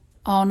without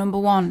our number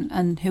one,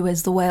 and who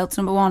is the world's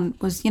number one,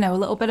 was, a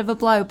little bit of a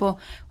blow. But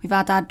we've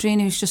had Adrian,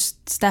 who's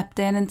just stepped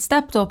in and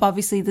stepped up.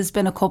 Obviously, there's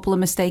been a couple of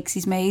mistakes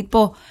he's made,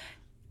 but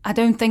I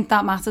don't think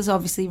that matters.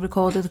 Obviously,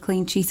 recorded a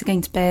clean sheet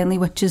against Burnley,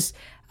 which is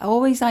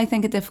always, I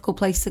think, a difficult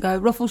place to go.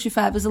 Ruffles your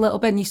feathers a little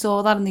bit, and you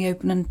saw that in the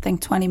opening, I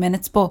think, 20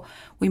 minutes. But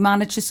we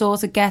managed to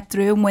sort of get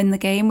through and win the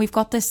game. We've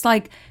got this,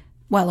 a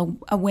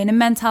winning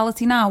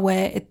mentality now,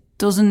 where it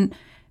doesn't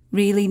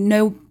really,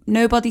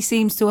 nobody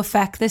seems to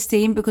affect this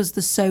team because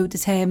they're so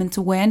determined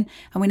to win.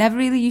 And we never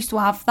really used to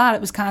have that.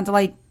 It was kind of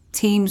like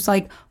teams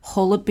like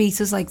Hull had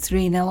beat us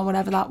 3-0 or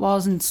whatever that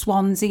was, and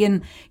Swansea,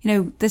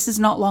 and this is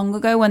not long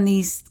ago when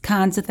these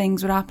kinds of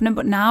things were happening.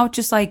 But now it's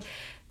just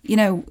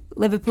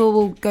Liverpool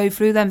will go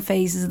through them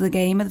phases of the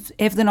game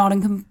if they're not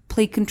in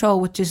complete control,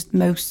 which is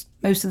most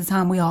of the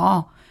time we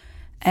are,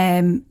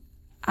 and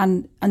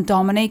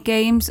dominate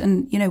games.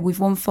 And we've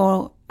won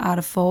 4 out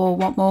of 4.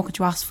 What more could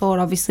you ask for?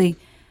 Obviously,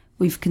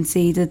 we've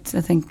conceded,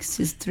 I think,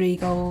 3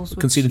 goals.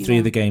 Conceded 3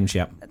 of the games,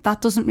 yeah.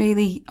 That doesn't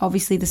really...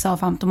 Obviously, the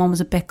Southampton one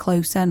was a bit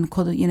closer and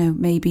could have,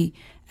 maybe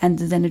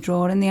ended in a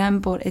draw in the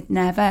end, but it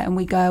never. And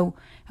we go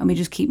and we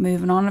just keep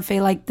moving on. I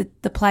feel like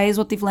the players,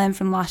 what they've learned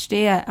from last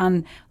year,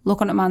 and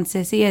looking at Man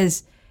City,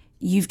 is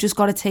you've just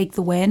got to take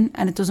the win,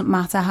 and it doesn't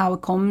matter how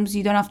it comes.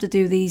 You don't have to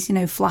do these,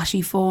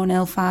 flashy 4-0,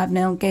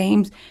 5-0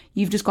 games.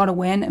 You've just got to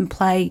win and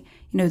play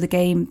the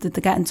game that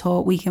they're getting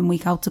taught week in,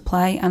 week out to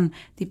play, and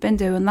they've been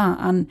doing that.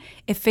 And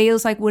it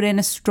feels like we're in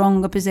a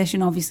stronger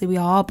position. Obviously we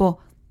are, but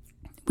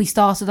we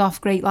started off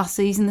great last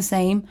season, the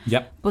same.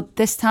 Yep. But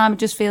this time it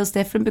just feels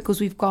different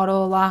because we've got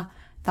all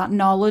that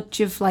knowledge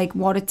of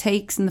what it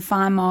takes and the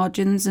fine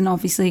margins, and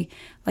obviously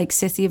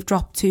City have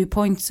dropped 2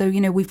 points, so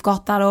we've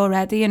got that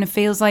already, and it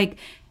feels like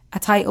a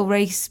title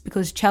race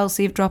because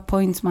Chelsea have dropped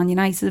points, Man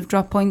United have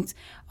dropped points,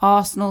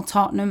 Arsenal,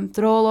 Tottenham,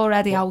 they're all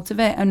already out of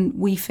it, and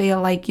we feel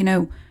like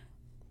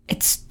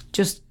it's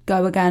just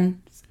go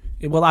again.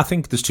 Well, I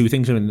think there's 2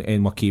 things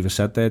in what Kiva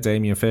said there,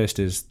 Damien. First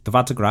is they've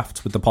had to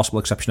graft, with the possible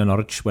exception of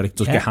Norwich, where it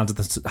does get handed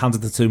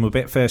to them a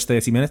bit first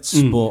 30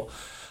 minutes. But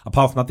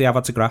apart from that, they have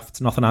had to graft.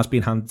 Nothing has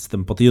been handed to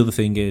them. But the other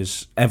thing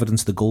is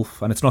evidence the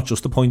gulf, and it's not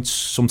just the points.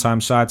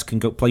 Sometimes sides can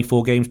go play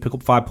 4 games, pick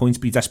up 5 points,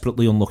 be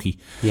desperately unlucky.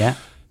 Yeah.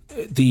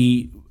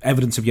 The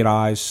evidence of your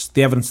eyes,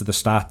 the evidence of the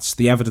stats,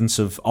 the evidence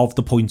of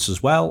the points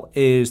as well,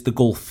 is the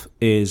gulf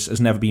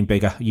has never been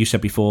bigger. You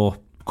said before,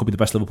 could be the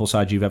best Liverpool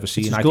side you've ever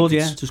seen. It's good,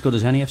 yeah. It's as good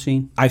as any I've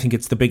seen. I think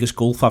it's the biggest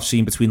gulf I've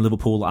seen between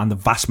Liverpool and the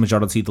vast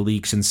majority of the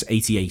league since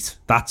 '88.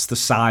 That's the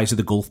size of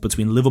the gulf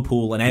between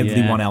Liverpool and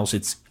everyone else.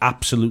 It's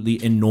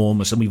absolutely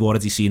enormous, and we've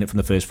already seen it from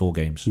the first 4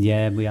 games.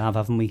 Yeah, we have,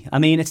 haven't we? I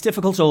mean, it's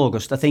difficult,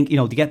 August. I think,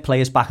 they get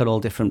players back at all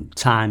different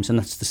times, and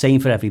that's the same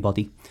for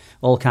everybody.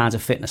 All kinds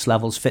of fitness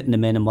levels, fitting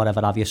them in and whatever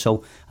have you.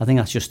 So I think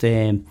that's just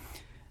a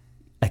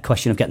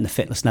question of getting the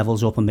fitness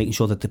levels up and making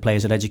sure that the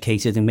players are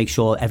educated and make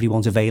sure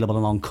everyone's available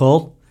and on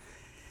call.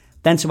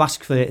 Then to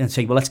ask for it and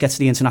say, well, let's get to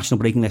the international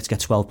break and let's get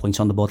 12 points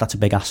on the board. That's a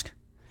big ask.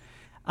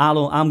 I'm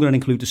going to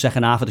include the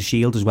second half of the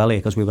Shield as well here,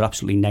 because we were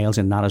absolutely nails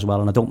in that as well.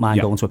 And I don't mind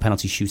going to a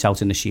penalty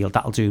shootout in the Shield.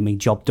 That'll do me.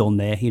 Job done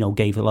there.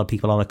 Gave a lot of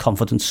people a lot of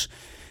confidence.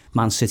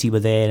 Man City were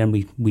there and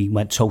we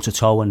went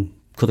toe-to-toe and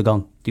could have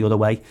gone the other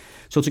way.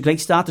 So it's a great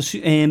start.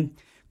 Going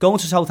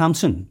to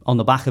Southampton on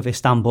the back of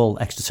Istanbul,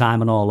 extra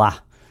time and all that.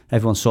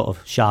 Everyone's sort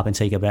of sharp and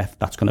take a breath.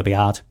 That's going to be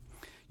hard.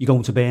 You're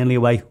going to Burnley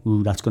away.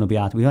 Ooh, that's going to be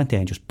hard. We went there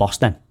and just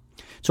bossed them.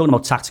 Talking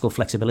about tactical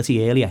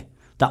flexibility earlier,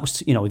 that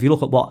was, if you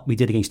look at what we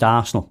did against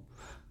Arsenal,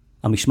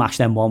 and we smashed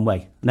them one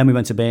way, and then we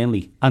went to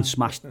Burnley and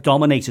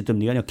dominated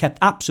them,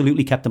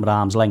 absolutely kept them at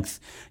arm's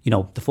length.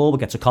 The forward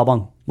gets a cob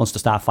on, wants to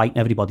start fighting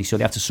everybody, so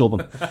they have to sub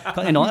him.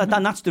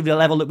 And that's the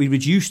level that we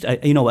reduced.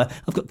 I've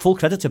got full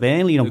credit to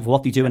Burnley, for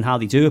what they do and how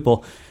they do it,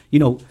 but,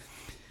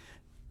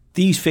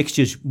 these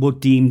fixtures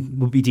would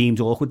be deemed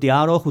awkward. They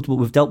are awkward, but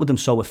we've dealt with them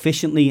so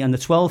efficiently, and the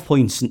 12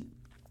 points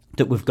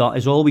that we've got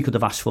is all we could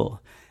have asked for.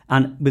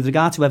 And with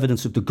regard to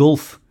evidence of the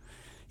gulf,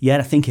 yeah,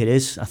 I think it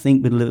is. I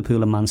think with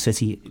Liverpool and Man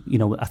City,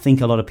 I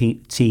think a lot of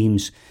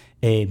teams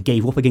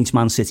gave up against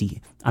Man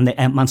City, and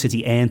Man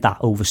City earned that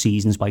over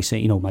seasons by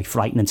saying, by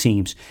frightening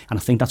teams. And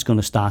I think that's going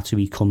to start to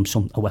become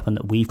a weapon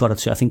that we've got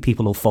to. I think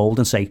people will fold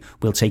and say,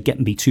 we'll take it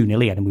and be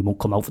 2-0 here and we won't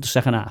come out for the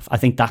second half. I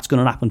think that's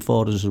going to happen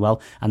for us as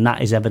well, and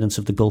that is evidence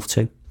of the gulf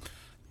too.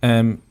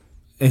 Damien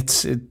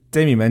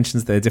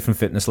mentions there different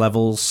fitness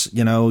levels.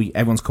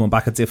 Everyone's coming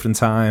back at different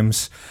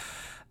times.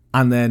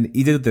 And then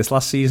he did this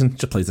last season,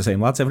 just plays the same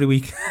lads every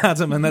week,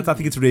 Adam. And I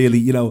think it's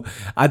really,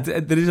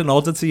 there is an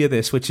oddity of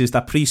this, which is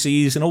that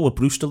pre-season, well,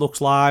 Brewster looks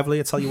lively.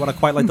 I tell you what, I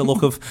quite like the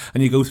look of,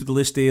 and you go through the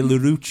list here,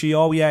 Larouci,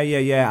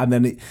 yeah. And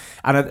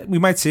then, we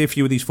might see a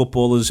few of these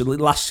footballers.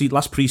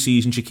 Last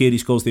pre-season, Shaqiri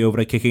scores the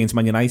overhead kick against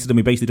Man United, and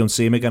we basically don't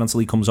see him again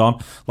until he comes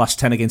on. Last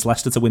 10 against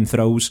Leicester to win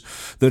throws.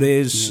 There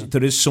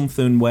is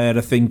something where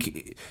I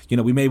think,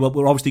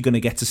 we're obviously going to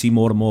get to see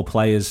more and more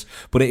players,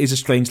 but it is a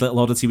strange little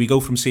oddity. We go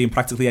from seeing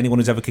practically anyone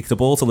who's ever kicked a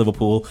ball to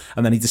Liverpool,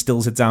 and then he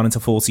distills it down into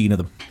 14 of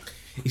them.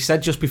 He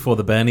said just before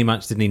the Burnley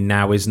match, didn't he,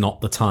 now is not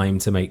the time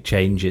to make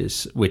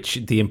changes, which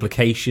the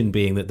implication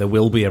being that there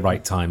will be a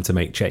right time to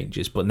make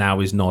changes, but now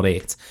is not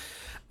it.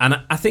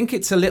 And I think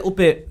it's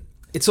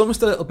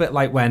almost a little bit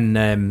like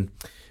when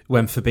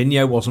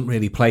Fabinho wasn't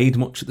really played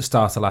much at the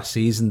start of last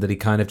season, that he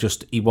kind of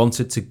he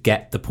wanted to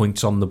get the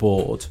points on the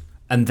board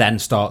and then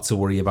start to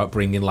worry about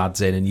bringing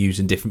lads in and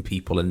using different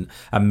people and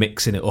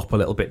mixing it up a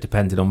little bit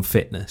depending on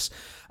fitness.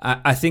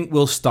 I think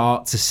we'll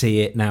start to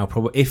see it now,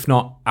 probably, if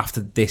not after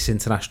this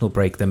international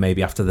break, then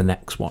maybe after the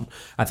next one.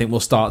 I think we'll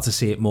start to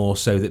see it more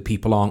so that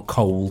people aren't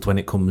cold when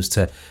it comes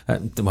to,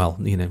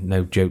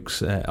 no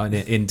jokes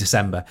in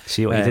December.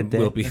 See what you did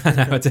there?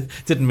 I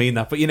didn't mean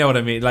that, but you know what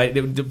I mean.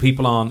 Like,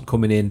 people aren't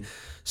coming in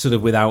sort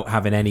of without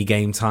having any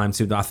game time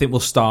to. I think we'll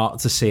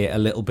start to see it a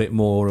little bit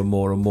more and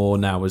more and more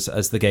now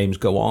as the games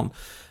go on.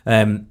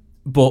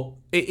 But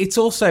it's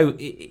also,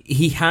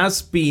 he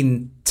has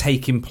been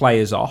taking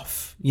players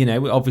off.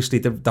 Obviously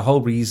the whole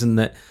reason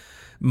that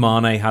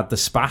Mane had the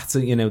spat,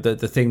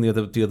 the thing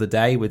the other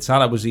day with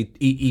Salah was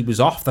he was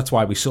off. That's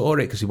why we saw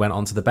it, because he went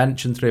onto the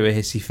bench and threw a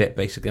hissy fit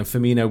basically, and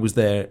Firmino was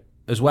there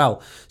as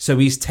well. So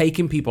he's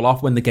taking people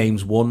off when the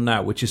game's won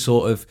now, which is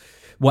sort of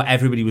what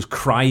everybody was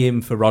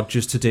crying for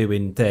Rodgers to do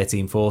in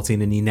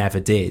 13-14, and he never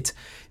did.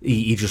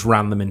 He just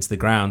ran them into the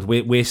ground.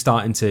 We're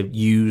starting to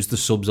use the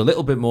subs a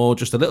little bit more,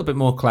 just a little bit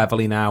more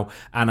cleverly now,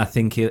 and I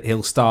think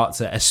he'll start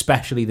to,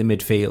 especially the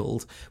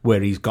midfield,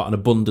 where he's got an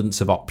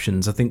abundance of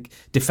options. I think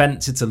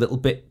defence, it's a little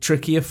bit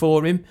trickier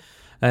for him,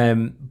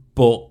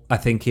 but I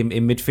think in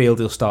midfield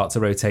he'll start to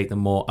rotate them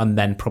more, and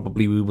then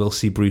probably we will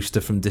see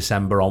Brewster from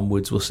December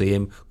onwards. We'll see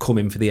him come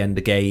in for the end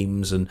of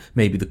games and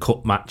maybe the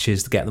cup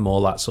matches to get them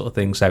all, that sort of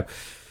thing. So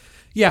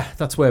yeah,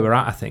 that's where we're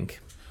at, I think.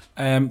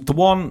 The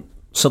one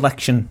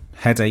selection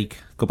headache,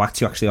 go back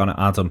to you actually on it,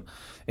 Adam,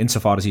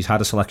 insofar as he's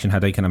had a selection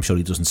headache, and I'm sure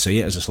he doesn't see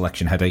it as a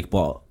selection headache,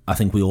 but I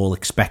think we all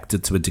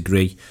expected to a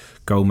degree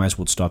Gomez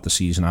would start the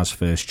season as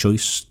first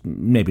choice.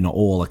 Maybe not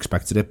all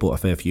expected it, but a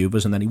fair few of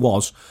us, and then he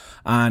was.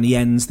 And he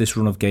ends this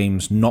run of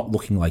games not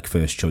looking like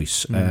first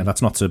choice.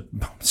 That's not to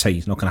say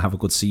he's not going to have a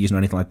good season or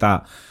anything like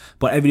that.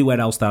 But everywhere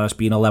else there has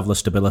been a level of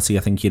stability.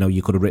 I think,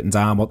 you could have written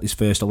down what his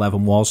first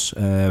 11 was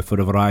for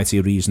a variety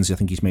of reasons. I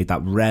think he's made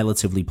that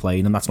relatively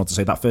plain. And that's not to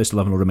say that first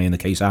 11 will remain the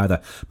case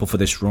either, but for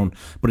this run.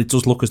 But it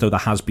does look as though there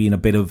has been a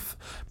bit of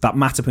that.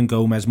 Matip and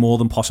Gomez, more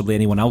than possibly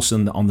anyone else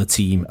on the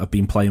team, have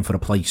been playing for a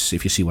place,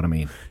 if you see what I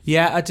mean.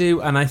 Yeah, I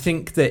do. And I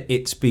think that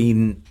it's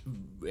been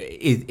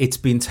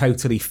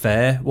totally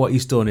fair what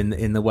he's done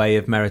in the way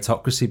of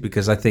meritocracy,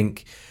 because I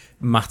think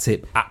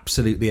Matip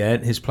absolutely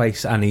earned his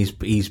place, and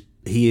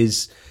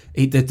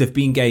there've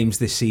been games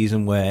this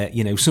season where,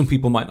 some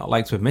people might not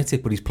like to admit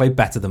it, but he's played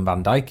better than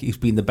Van Dijk. He's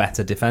been the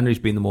better defender. He's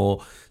been the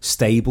more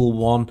stable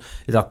one.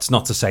 That's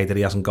not to say that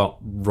he hasn't got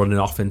running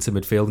off into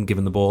midfield and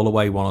giving the ball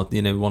away one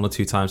or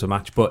two times a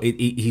match, but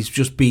he's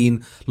just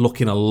been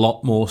looking a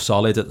lot more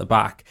solid at the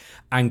back.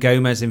 And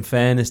Gomez, in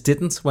fairness,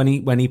 didn't. When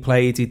he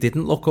played, he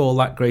didn't look all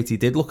that great. He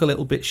did look a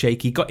little bit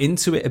shaky. He got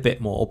into it a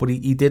bit more, but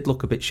he did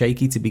look a bit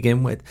shaky to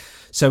begin with.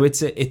 So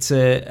it's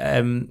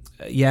a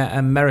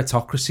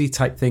meritocracy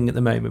type thing at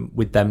the moment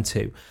with them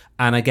two.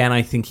 And again,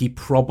 I think he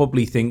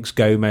probably thinks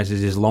Gomez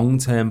is his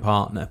long-term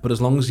partner. But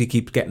as long as he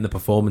keeps getting the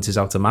performances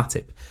out of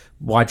Matip,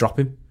 why drop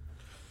him?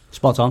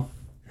 Spot on.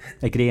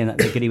 I agree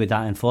with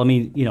that. And for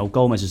me,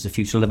 Gomez is the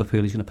future of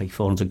Liverpool. He's going to play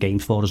 400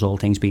 games for us, all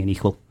things being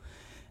equal.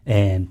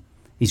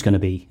 He's going to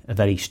be a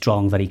very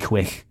strong, very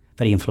quick,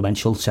 very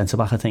influential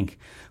centre-back, I think.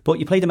 But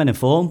you play them in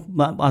form.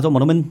 I don't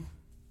want them in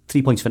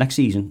 3 points for next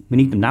season. We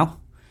need them now.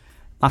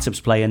 Matip's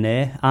playing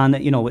there. And,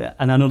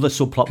 and another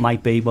subplot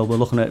might be, well, we're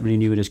looking at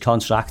renewing his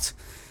contract.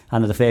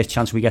 And at the first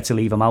chance we get to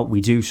leave him out,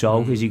 we do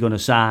so. Is he going to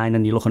sign?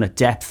 And you're looking at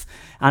depth.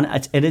 And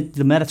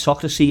the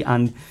meritocracy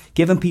and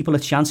giving people a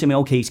chance. I mean,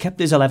 okay, he's kept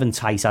his 11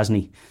 tight, hasn't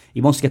he?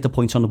 He wants to get the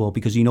points on the board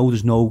because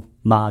there's no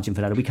margin for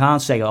that. We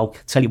can't say,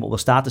 tell you what, we'll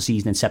start the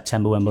season in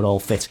September when we're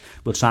all fit.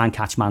 We'll try and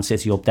catch Man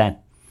City up then.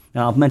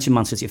 Now, I've mentioned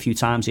Man City a few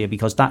times here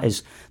because that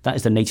is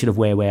the nature of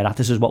where we're at.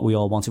 This is what we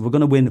all want. If we're going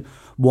to win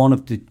one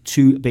of the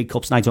two big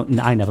cups, and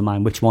I never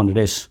mind which one it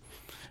is.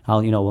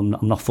 I'm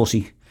not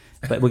fussy.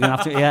 But we're gonna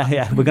have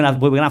to, we're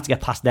gonna have to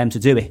get past them to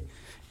do it.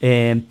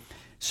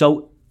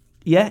 So,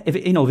 if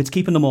it's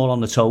keeping them all on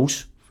the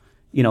toes,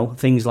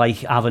 things like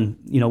having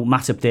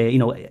Matip there,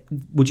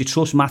 would you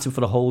trust Matip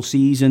for the whole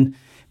season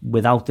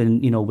without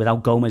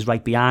Gomez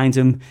right behind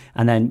him?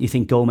 And then you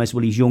think Gomez,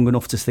 he's young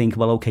enough to think,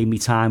 well, okay, my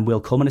time will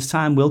come, and his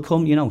time will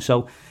come,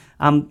 So,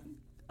 I'm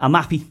I'm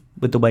happy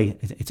with the way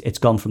it's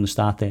gone from the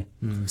start there.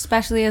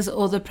 Especially as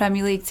other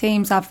Premier League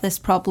teams have this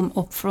problem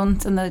up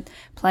front and they're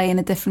playing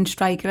a different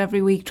striker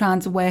every week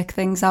trying to work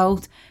things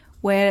out,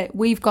 where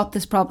we've got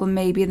this problem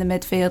maybe in the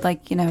midfield,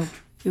 like, you know,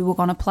 who we're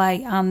going to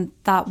play, and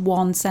that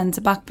one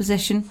centre-back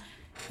position.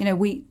 You know,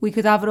 we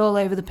could have it all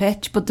over the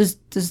pitch, but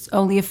there's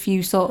only a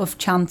few sort of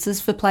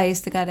chances for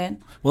players to get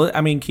in. Well,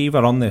 I mean, Kiva,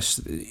 on this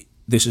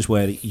is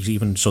where he's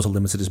even sort of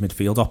limited his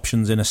midfield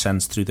options in a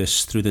sense through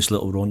this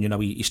little run. You know,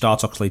 he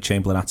starts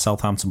Oxlade-Chamberlain at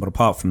Southampton, but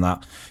apart from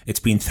that, it's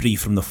been 3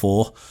 from the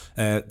 4.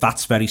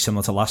 That's very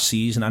similar to last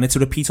season, and it's a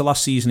repeat of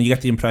last season. You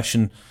get the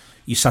impression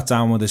he sat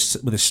down with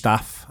his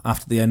staff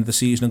after the end of the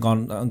season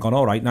and gone,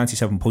 all right,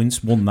 97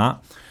 points, won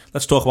that.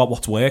 Let's talk about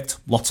what's worked.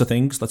 Lots of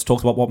things. Let's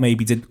talk about what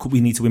maybe could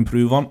we need to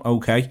improve on.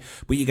 Okay,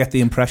 but you get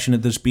the impression that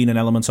there's been an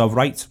element of,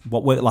 right,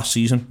 what worked last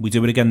season, we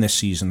do it again this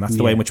season. That's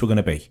the way in which we're going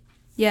to be.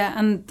 Yeah,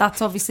 and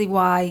that's obviously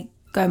why,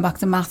 going back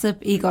to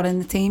Matip, he got in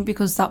the team,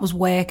 because that was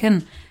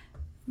working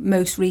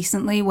most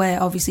recently,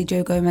 where obviously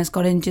Joe Gomez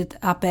got injured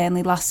at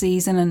Burnley last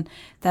season, and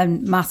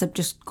then Matip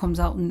just comes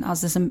out and has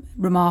this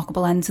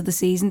remarkable end to the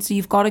season. So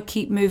you've got to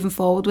keep moving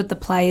forward with the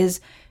players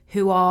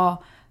who are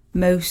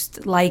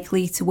most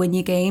likely to win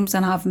your games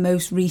and have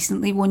most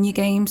recently won your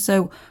games.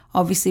 So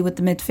obviously with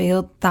the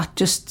midfield, that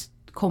just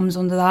comes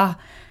under that.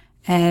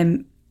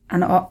 And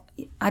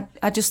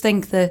I just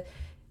think that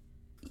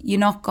you're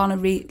not going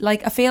to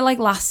I feel like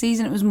last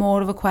season it was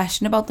more of a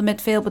question about the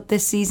midfield, but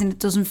this season it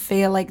doesn't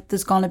feel like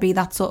there's going to be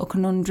that sort of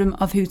conundrum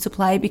of who to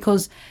play,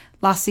 because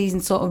last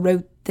season sort of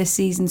wrote this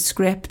season's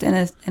script in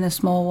a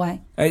small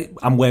way.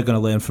 And we're going to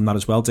learn from that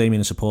as well,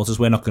 Damien, and supporters.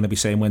 We're not going to be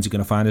saying when's he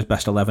going to find his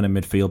best 11 in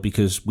midfield,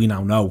 because we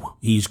now know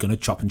he's going to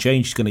chop and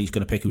change. He's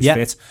going to pick who's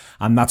fit.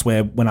 And that's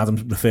where, when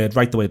Adam referred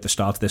right the way at the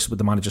start of this, with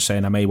the manager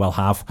saying, I may well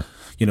have,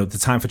 you know, the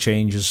time for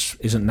change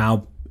isn't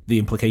now. The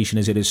implication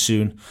is it is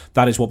soon.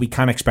 That is what we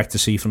can expect to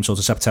see from sort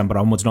of September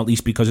onwards, not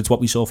least because it's what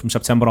we saw from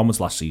September onwards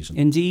last season.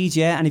 Indeed,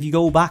 yeah. And if you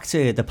go back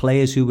to the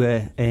players who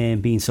were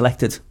being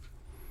selected,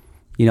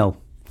 you know,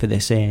 for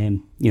this, you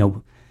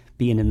know,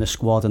 being in the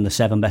squad, and the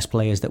 7 best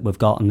players that we've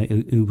got and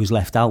who was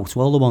left out,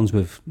 well, all the ones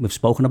we've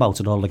spoken about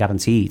are all the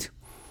guaranteed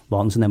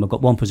ones, and then we've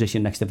got one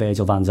position next to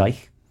Virgil van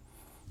Dijk.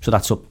 So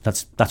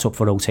that's up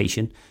for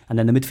rotation. And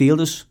then the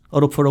midfielders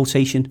are up for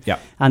rotation. Yeah.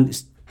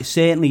 And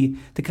certainly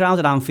the crowd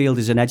at Anfield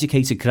is an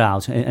educated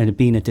crowd, and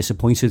being a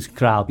disappointed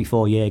crowd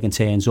before Jurgen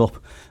turns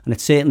up. And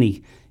it's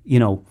certainly, you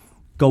know,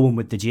 going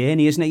with the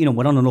journey, isn't it? You know,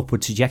 we're on an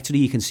upward trajectory.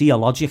 You can see a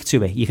logic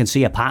to it. You can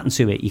see a pattern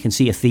to it. You can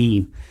see a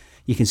theme.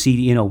 You can see,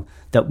 you know,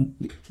 that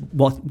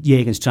what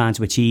Jurgen's trying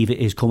to achieve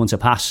is coming to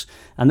pass.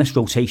 And this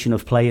rotation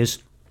of players,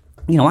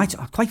 you know,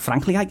 quite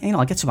frankly, I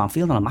get to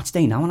Anfield on a match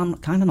day now, and I'm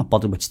kind of not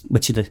bothered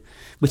which of the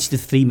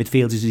 3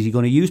 midfielders is he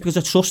going to use, because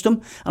I trust him.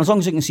 And as long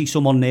as I can see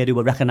someone there who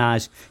will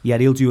recognise, yeah,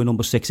 he'll do a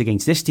number 6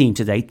 against this team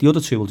today, the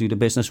other 2 will do the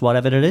business,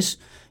 whatever it is.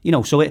 You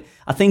know, so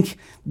I think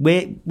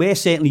we're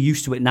certainly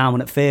used to it now,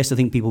 and at first I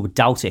think people would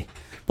doubt it.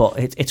 But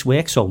it's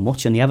worked so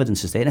much, and the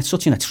evidence is there. And it's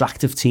such an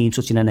attractive team,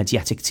 such an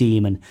energetic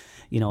team, and,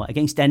 you know,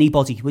 against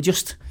anybody, we're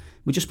just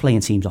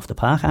playing teams off the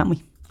park, aren't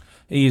we?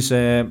 His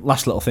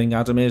last little thing,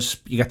 Adam,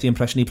 is you get the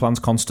impression he plans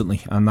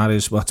constantly, and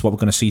that's what we're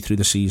going to see through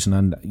the season.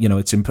 And, you know,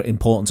 it's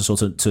important to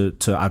sort of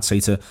to I'd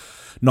say to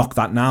knock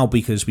that now,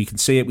 because we can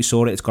see it, we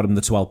saw it. It's got him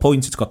the 12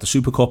 points, it's got the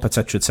Super Cup,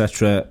 etc.,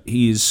 etc.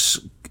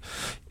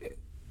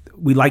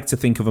 We like to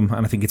think of him,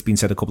 and I think it's been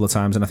said a couple of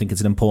times, and I think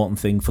it's an important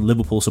thing for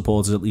Liverpool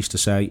supporters at least to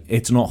say,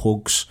 it's not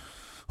hugs.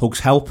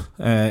 Hugs help.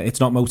 It's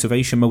not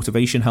motivation.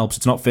 Motivation helps.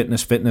 It's not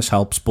fitness. Fitness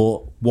helps.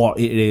 But what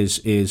it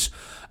is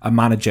a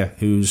manager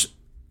who's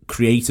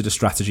created a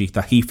strategy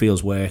that he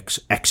feels works,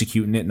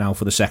 executing it now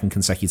for the 2nd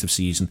consecutive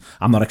season.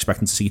 I'm not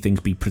expecting to see things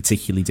be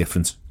particularly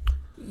different.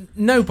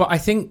 No, but I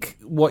think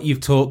what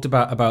you've talked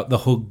about the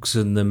hugs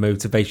and the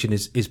motivation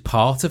is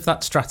part of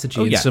that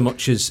strategy, in so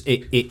much as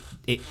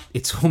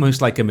it's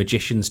almost like a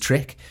magician's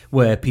trick,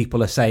 where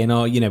people are saying,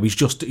 oh, you know, he's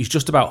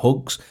just about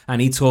hugs,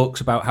 and he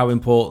talks about how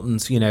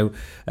important, you know,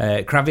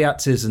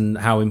 Kravietz is, and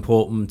how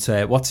important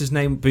what's his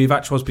name,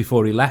 Buvac was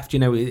before he left. You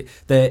know,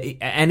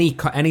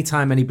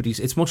 anytime anybody's,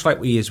 it's much like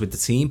what he is with the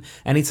team.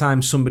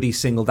 Anytime somebody's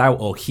singled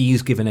out or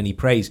he's given any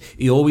praise,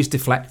 he always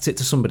deflects it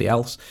to somebody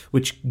else,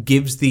 which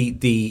gives the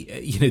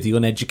you know, the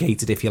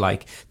uneducated, if you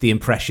like, the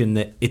impression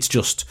that it's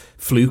just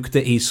fluke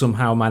that he's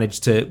somehow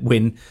managed to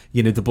win,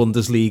 you know, the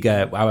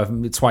Bundesliga,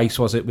 however, twice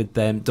was it with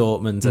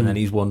Dortmund, and then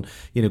he's won,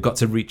 you know, got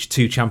to reach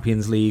 2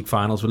 Champions League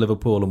finals with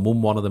Liverpool and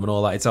won one of them and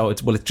all that.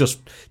 It's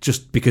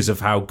just because of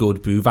how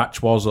good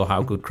Buvac was, or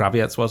how good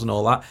Kravietz was, and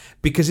all that,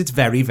 because it's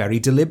very, very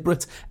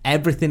deliberate.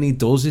 Everything he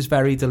does is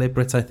very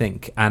deliberate, I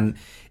think, and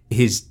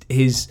his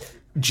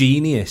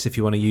genius, if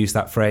you want to use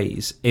that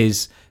phrase,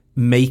 is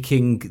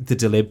making the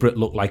deliberate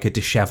look like a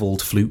dishevelled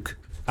fluke,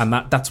 and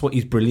that's what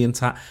he's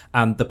brilliant at.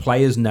 And the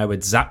players know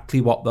exactly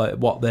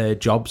what their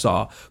jobs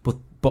are, but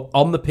but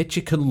on the pitch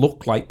it can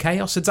look like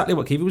chaos. Exactly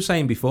what Kiwi was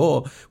saying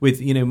before with,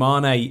 you know,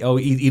 Mane. Oh,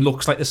 he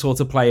looks like the sort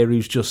of player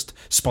who's just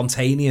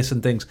spontaneous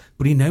and things,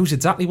 but he knows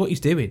exactly what he's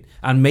doing,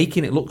 and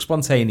making it look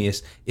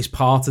spontaneous is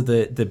part of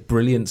the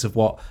brilliance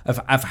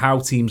of how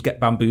teams get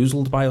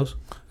bamboozled by us.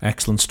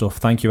 Excellent stuff.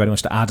 Thank you very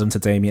much to Adam, to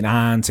Damien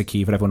and to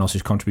Keith, and everyone else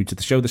who's contributed to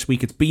the show this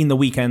week. It's been the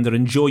Weekender.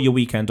 Enjoy your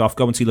weekend off.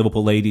 Go and see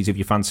Liverpool ladies if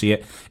you fancy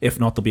it. If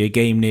not, there'll be a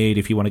game near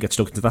if you want to get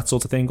stuck into that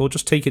sort of thing. Or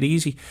just take it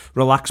easy.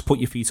 Relax, put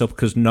your feet up,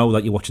 because know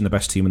that you're watching the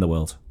best team in the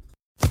world.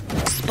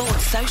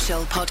 Sports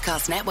Social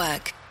Podcast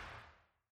Network.